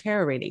profile or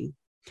tarot reading.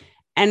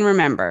 And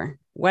remember,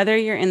 whether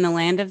you're in the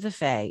land of the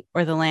Fae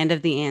or the land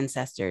of the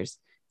ancestors,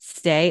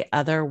 stay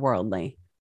otherworldly.